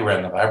the guy who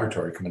ran the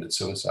laboratory committed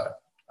suicide.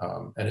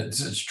 And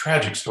it's a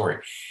tragic story.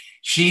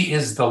 She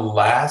is the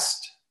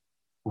last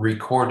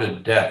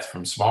recorded death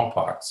from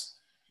smallpox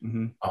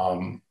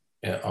on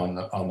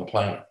the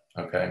planet.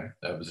 Okay,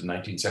 that was in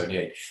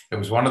 1978. There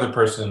was one other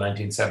person in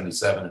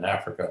 1977 in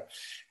Africa,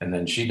 and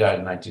then she died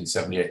in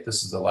 1978.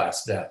 This is the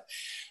last death.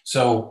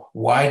 So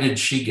why did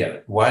she get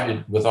it?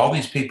 With all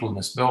these people in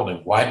this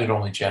building, why did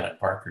only Janet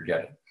Parker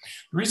get it?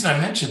 The reason I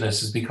mention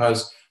this is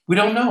because we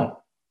don't know.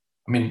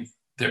 I mean,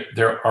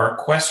 there are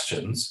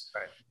questions.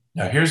 Right.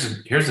 Now, here's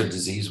a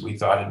disease we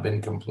thought had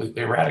been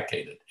completely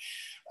eradicated.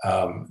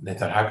 They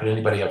thought, how could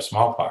anybody have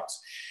smallpox?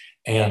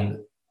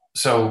 And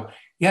so,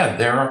 yeah,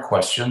 there are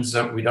questions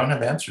that we don't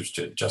have answers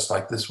to, just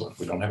like this one.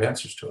 We don't have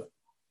answers to it.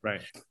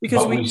 Right.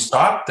 Because we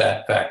stopped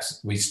that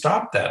we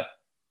stopped that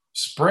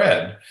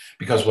spread,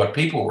 because what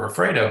people were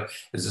afraid of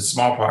is that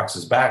smallpox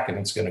is back and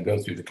it's going to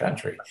go through the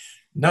country.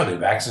 No, they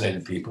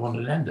vaccinated people and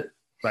it ended.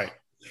 Right.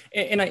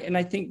 And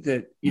I think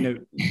that,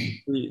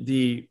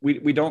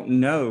 we don't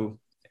know,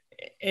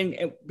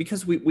 and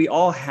because we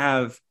all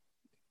have,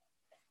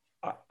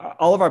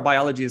 all of our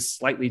biology is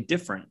slightly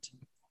different,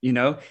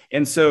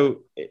 and so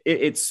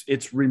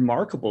it's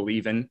remarkable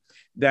even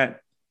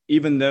that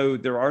even though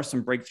there are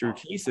some breakthrough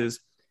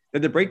cases,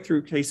 that the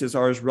breakthrough cases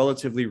are as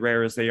relatively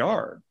rare as they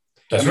are.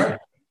 That's right.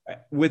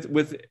 With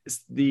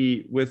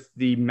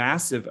the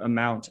massive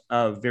amount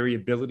of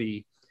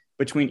variability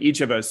between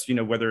each of us,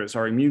 whether it's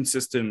our immune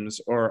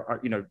systems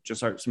or just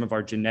some of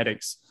our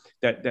genetics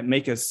that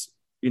make us,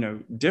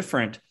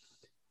 different.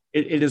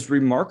 It is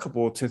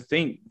remarkable to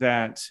think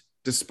that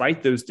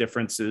despite those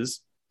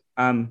differences,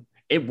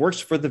 it works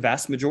for the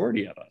vast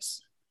majority of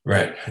us.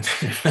 Right.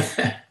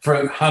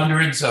 For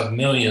hundreds of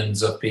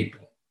millions of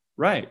people.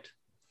 Right.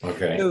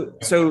 Okay.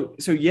 So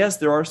yes,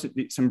 there are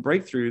some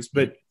breakthroughs,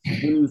 but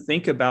when you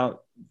think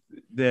about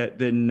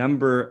the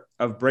number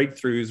of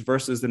breakthroughs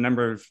versus the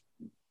number of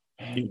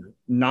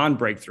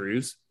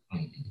non-breakthroughs,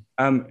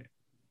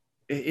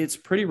 it's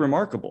pretty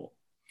remarkable.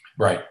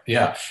 Right.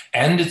 Yeah.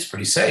 And it's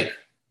pretty safe.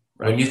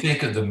 Right. When you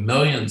think of the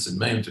millions and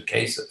millions of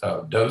cases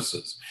of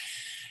doses,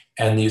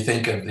 and you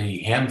think of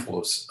the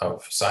handfuls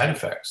of side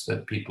effects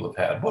that people have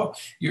had, well,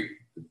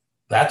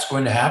 that's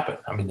going to happen.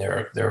 I mean,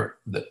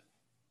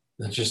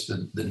 that's just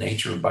the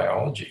nature of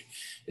biology,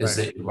 is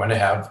that you're going to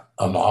have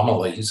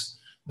anomalies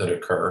that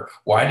occur.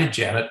 Why did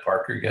Janet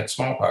Parker get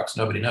smallpox?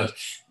 Nobody knows.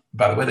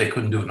 By the way, they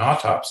couldn't do an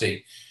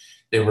autopsy.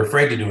 They were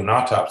afraid to do an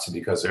autopsy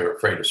because they were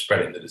afraid of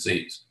spreading the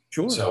disease.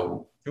 Sure.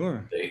 So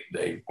sure.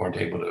 They weren't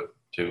able to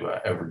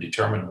ever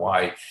determine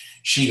why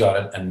she got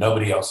it and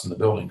nobody else in the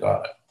building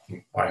got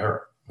it. Why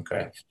her?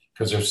 Okay.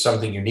 Because there's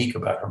something unique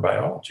about her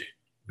biology.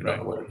 We don't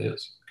know what it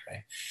is.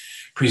 Okay.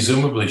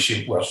 presumably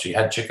she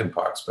had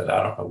chickenpox, but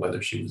I don't know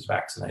whether she was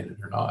vaccinated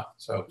or not.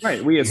 So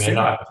right, we assume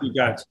not.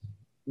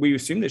 We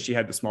assume that she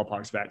had the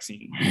smallpox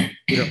vaccine.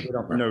 We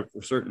don't Right. know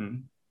for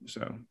certain.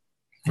 So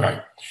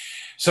right.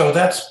 So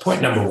that's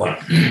point number one.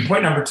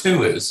 Point number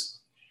two is,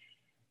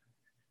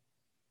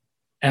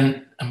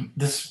 and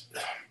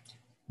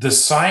the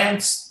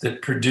science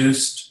that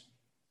produced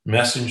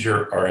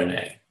messenger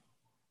RNA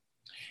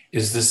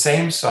is the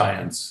same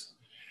science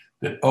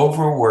that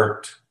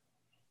overworked,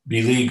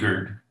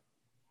 beleaguered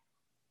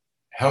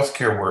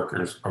healthcare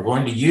workers are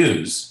going to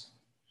use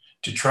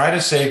to try to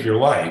save your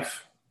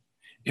life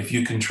if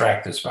you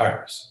contract this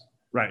virus.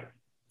 right.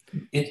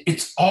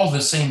 It's all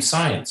the same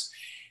science.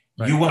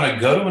 Right. You want to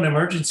go to an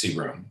emergency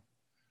room,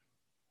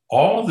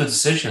 all of the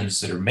decisions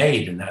that are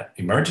made in that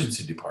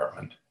emergency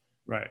department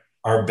right.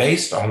 are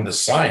based on the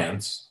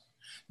science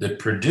that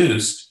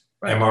produced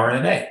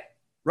mRNA.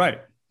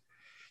 Right.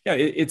 Yeah,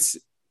 it's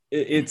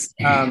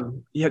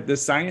the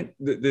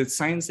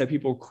science that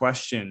people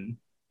question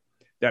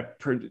that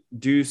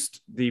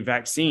produced the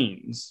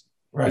vaccines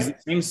is the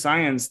same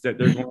science that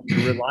they're going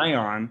to rely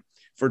on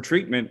for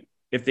treatment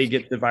if they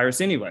get the virus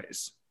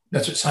anyways.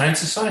 That's what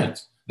science is.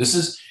 Science.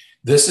 This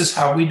is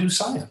how we do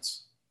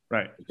science.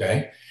 Right.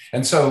 Okay.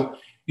 And so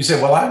you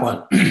say, well, I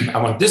want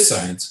this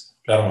science,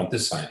 but I don't want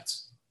this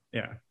science.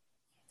 Yeah.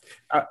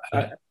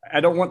 I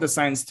don't want the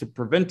science to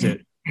prevent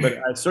it, but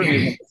I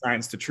certainly want the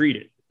science to treat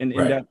it. And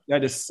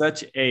that is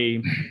such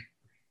a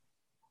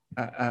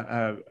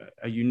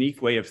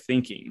unique way of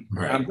thinking.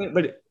 Right.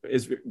 But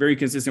it's very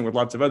consistent with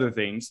lots of other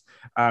things,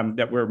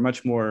 that we're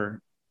much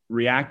more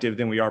reactive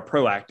than we are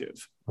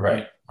proactive.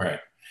 Right. Right.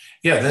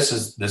 Yeah. This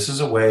is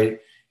a way.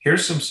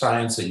 Here's some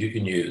science that you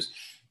can use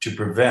to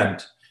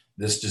prevent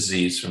this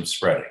disease from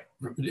spreading.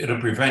 It'll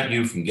prevent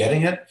you from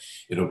getting it.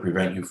 It'll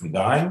prevent you from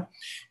dying,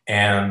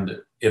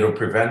 and it'll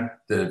prevent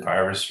the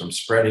virus from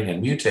spreading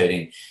and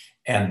mutating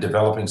and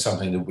developing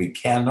something that we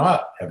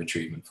cannot have a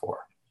treatment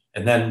for.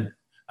 And then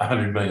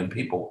 100 million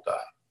people will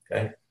die.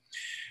 Okay.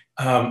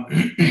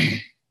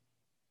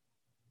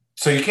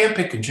 So you can't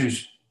pick and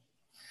choose.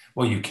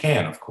 Well, you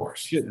can, of course.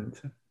 Shouldn't.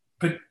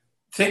 But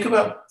think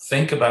about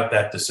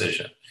that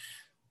decision.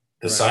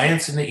 The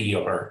science in the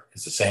ER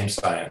is the same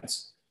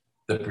science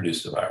that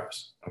produced the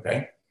virus.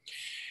 Okay.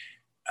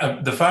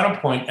 The final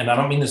point, and I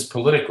don't mean this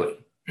politically,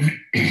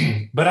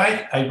 but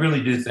I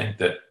really do think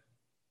that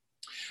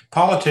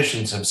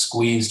politicians have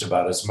squeezed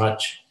about as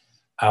much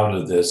out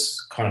of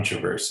this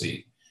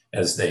controversy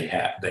as they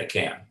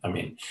can. I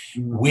mean,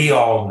 we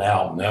all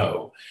now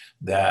know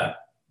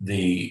that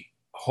the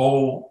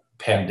whole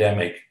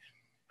pandemic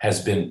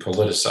has been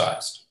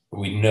politicized.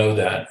 We know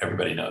that,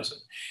 everybody knows it.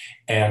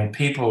 And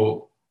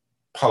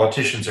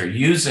politicians are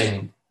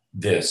using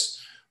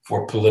this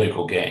for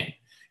political gain.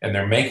 And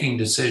they're making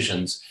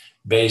decisions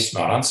based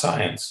not on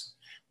science.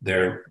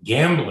 They're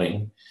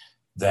gambling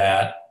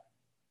that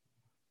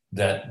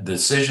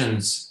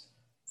decisions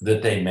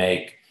that they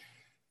make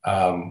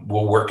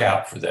will work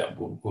out for them,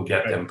 will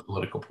get them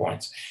political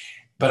points.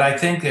 But I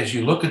think as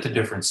you look at the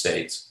different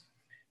states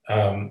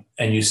and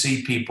you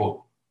see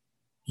people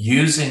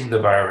using the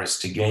virus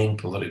to gain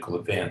political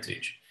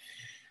advantage,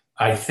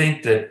 I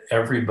think that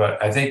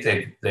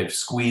they've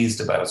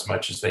squeezed about as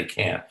much as they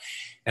can.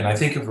 And I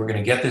think if we're going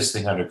to get this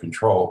thing under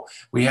control,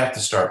 we have to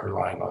start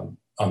relying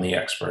on the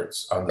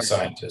experts, on the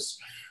scientists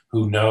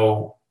who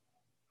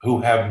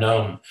have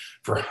known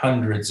for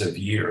hundreds of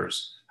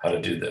years how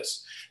to do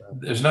this.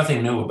 There's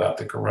nothing new about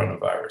the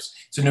coronavirus.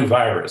 It's a new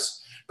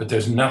virus, but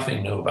there's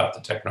nothing new about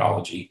the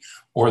technology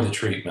or the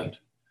treatment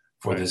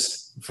for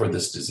this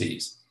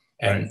disease.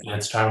 And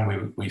it's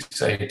time we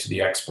say to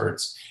the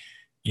experts,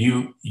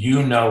 you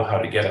know how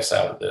to get us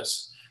out of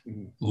this,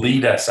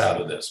 lead us out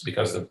of this,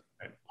 because the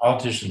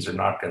politicians are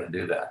not going to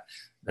do that.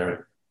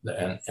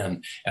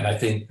 And I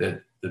think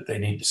that they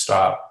need to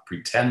stop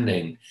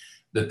pretending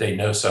that they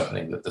know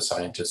something that the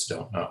scientists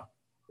don't know.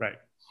 Right.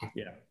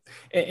 Yeah.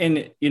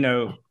 And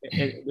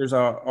there's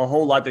a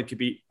whole lot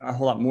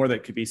more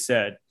that could be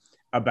said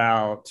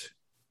about,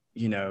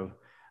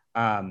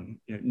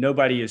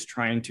 nobody is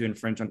trying to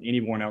infringe on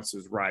anyone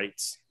else's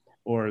rights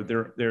or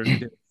their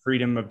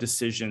freedom of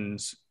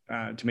decisions,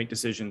 to make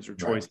decisions or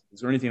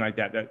choices or anything like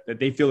that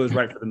they feel is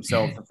right for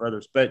themselves and for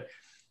others. But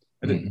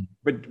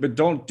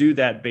don't do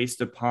that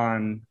based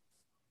upon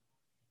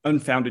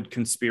unfounded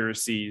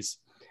conspiracies,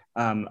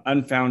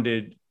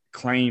 unfounded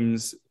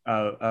claims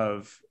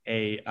of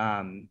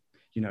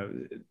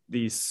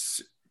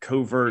these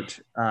covert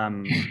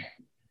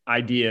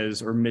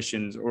ideas or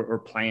missions or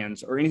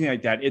plans or anything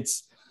like that.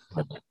 It's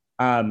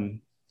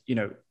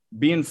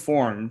be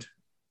informed,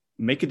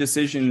 make a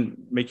decision,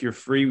 make your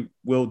free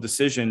will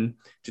decision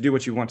to do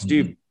what you want to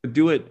do, but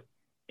do it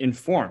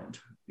informed.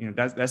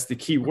 That's the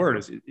key word,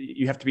 is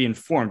you have to be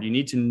informed. You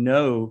need to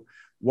know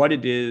what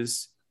it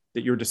is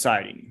that you're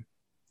deciding.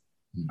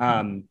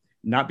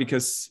 Not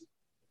because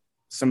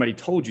somebody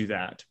told you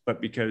that,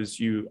 but because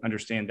you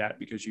understand that,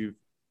 because you've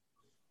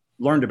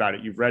learned about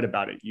it, you've read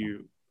about it,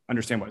 you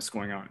understand what's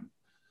going on.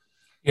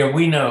 Yeah,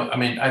 we know. I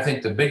mean, I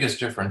think the biggest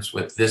difference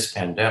with this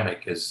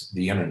pandemic is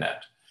the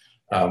internet.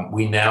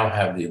 We now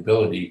have the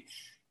ability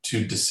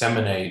to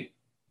disseminate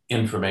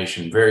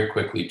information very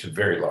quickly to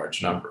very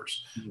large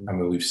numbers. Mhm. I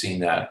mean, we've seen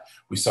that.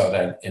 We saw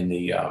that in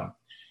the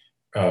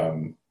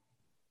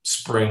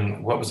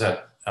spring. What was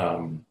that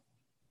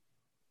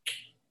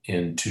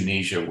in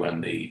Tunisia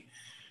when the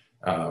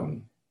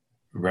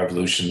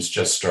revolutions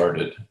just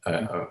started?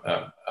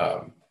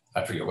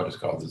 I forget what it's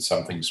called. It's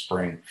something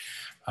spring,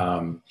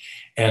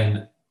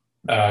 and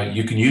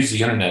you can use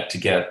the internet to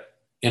get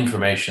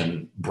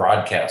information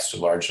broadcast to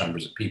large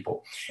numbers of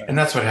people. Right. And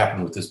that's what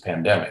happened with this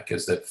pandemic,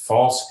 is that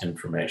false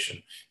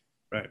information,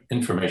 Right.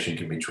 information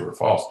can be true or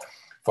false.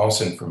 False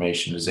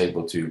information is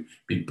able to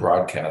be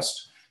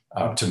broadcast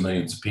to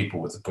millions of people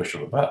with the push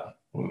of a button.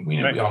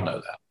 We all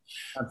know that.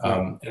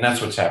 And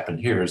that's what's happened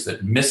here, is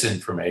that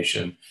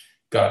misinformation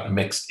got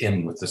mixed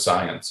in with the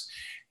science,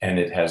 and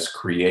it has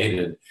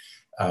created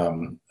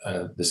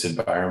this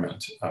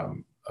environment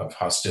of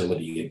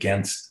hostility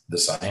against the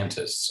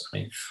scientists. I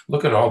mean,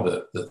 look at all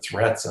the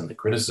threats and the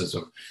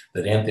criticism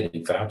that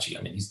Anthony Fauci,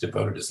 I mean, he's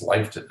devoted his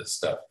life to this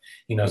stuff.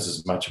 He knows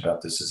as much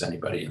about this as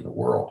anybody in the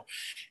world.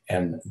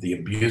 And the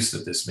abuse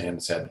that this man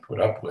has had to put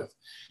up with,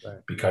 right,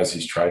 because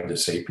he's tried to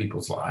save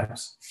people's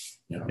lives,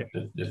 you know,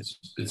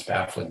 it's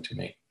baffling to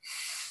me.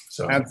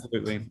 So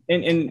absolutely.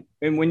 And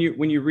when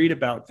you read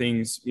about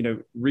things, you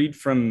know, read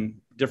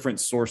from different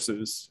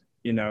sources,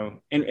 you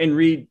know, and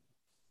read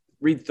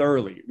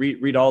thoroughly,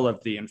 read all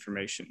of the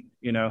information,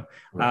 you know.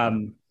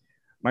 right.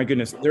 My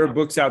goodness, there are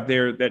books out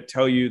there that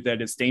tell you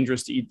that it's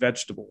dangerous to eat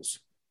vegetables.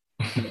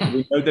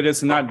 We know that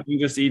it's not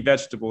dangerous to eat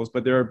vegetables,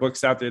 but there are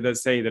books out there that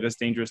say that it's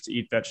dangerous to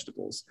eat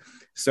vegetables.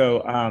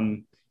 So,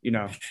 you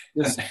know,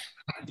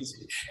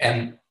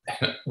 and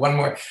one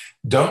more,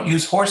 don't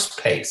use horse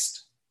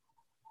paste.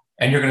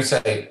 And you're going to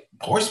say,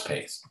 horse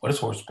paste? What is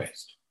horse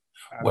paste?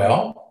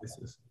 Well,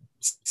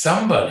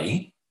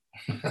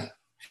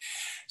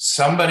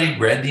 somebody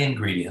read the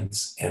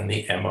ingredients in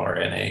the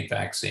mRNA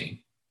vaccine,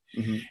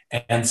 mm-hmm,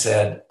 and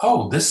said,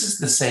 oh, this is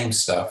the same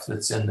stuff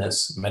that's in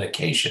this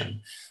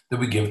medication that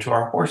we give to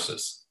our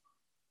horses.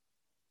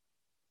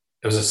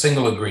 It was a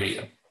single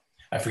ingredient.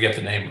 I forget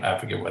the name. I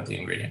forget what the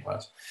ingredient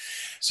was.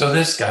 So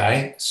this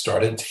guy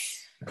started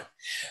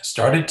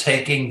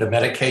taking the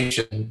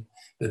medication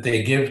that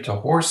they give to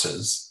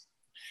horses,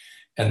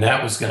 and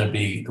that was going to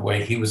be the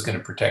way he was going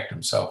to protect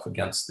himself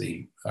against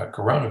the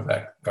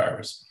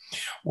coronavirus.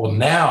 Well,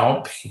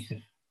 now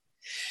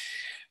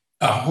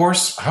a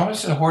horse, how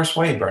much does a horse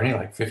weigh, Bernie?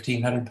 Like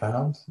 1,500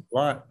 pounds? A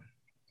lot.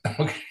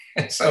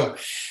 Okay, so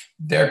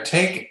they're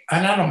taking,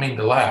 and I don't mean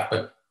to laugh,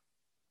 but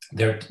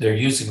they're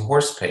using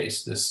horse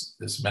paste,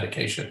 this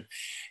medication,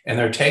 and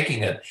they're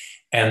taking it,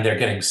 and they're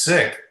getting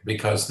sick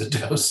because the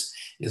dose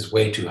is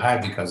way too high,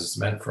 because it's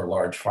meant for a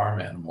large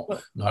farm animal,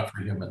 not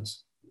for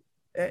humans.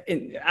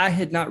 And I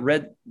had not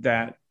read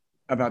that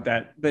about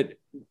that, but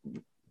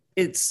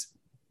it's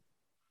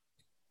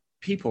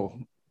people,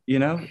 you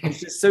know,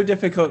 it's just so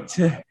difficult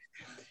to,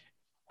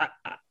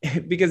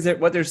 because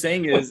what they're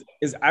saying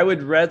is I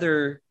would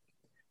rather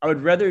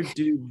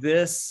do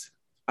this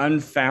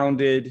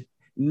unfounded,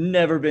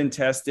 never been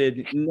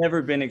tested,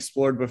 never been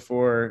explored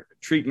before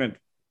treatment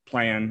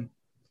plan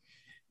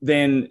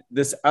than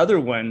this other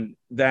one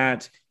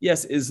that,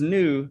 yes, is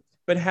new,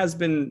 but has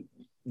been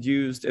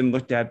used and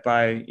looked at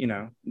by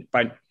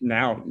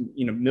now,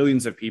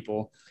 millions of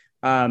people.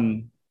 But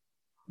I'm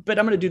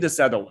going to do this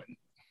other one,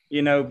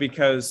 you know,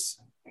 because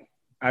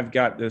I've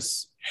got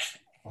this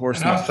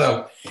horse. And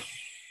also,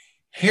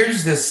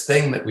 here's this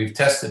thing that we've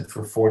tested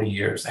for 40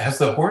 years. Has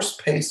the horse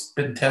paste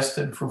been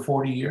tested for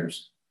 40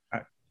 years?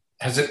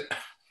 Has it?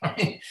 I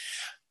mean,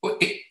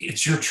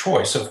 it's your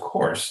choice, of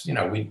course. You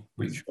know, we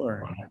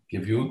sure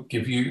give you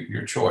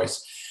your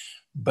choice,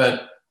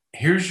 but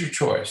here's your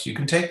choice. You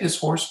can take this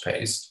horse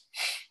paste,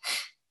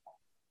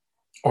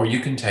 or you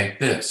can take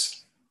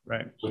this.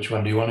 Right. Which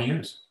one do you want to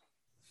use?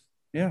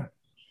 Yeah.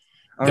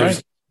 All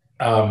right.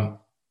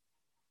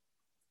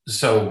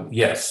 So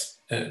yes,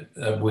 I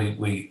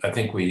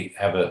think we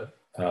have a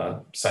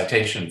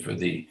citation for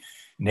the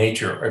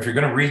nature. Or if you're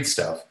going to read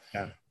stuff,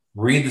 yeah,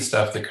 read the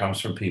stuff that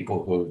comes from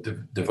people who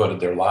have devoted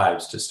their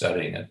lives to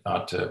studying it,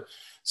 not to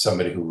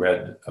somebody who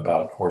read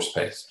about horse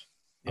paste,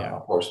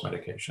 horse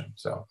medication.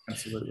 So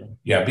absolutely,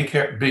 yeah, be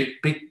careful. Be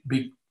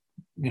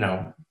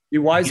be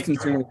wise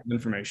consumers of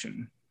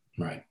information.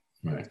 Right.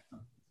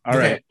 All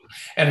right.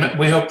 And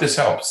we hope this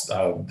helps.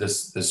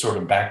 This sort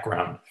of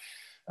background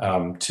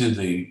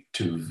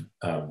to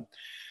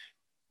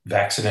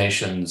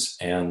vaccinations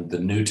and the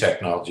new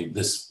technology,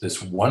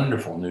 this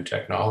wonderful new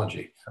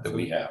technology that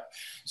we have.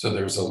 So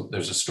there's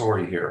a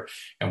story here,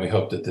 and we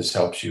hope that this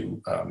helps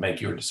you make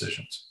your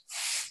decisions.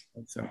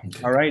 So,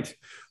 okay. All right.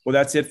 Well,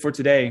 that's it for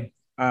today.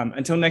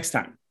 Until next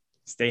time,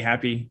 stay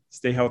happy,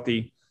 stay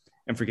healthy,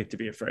 and forget to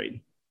be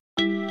afraid.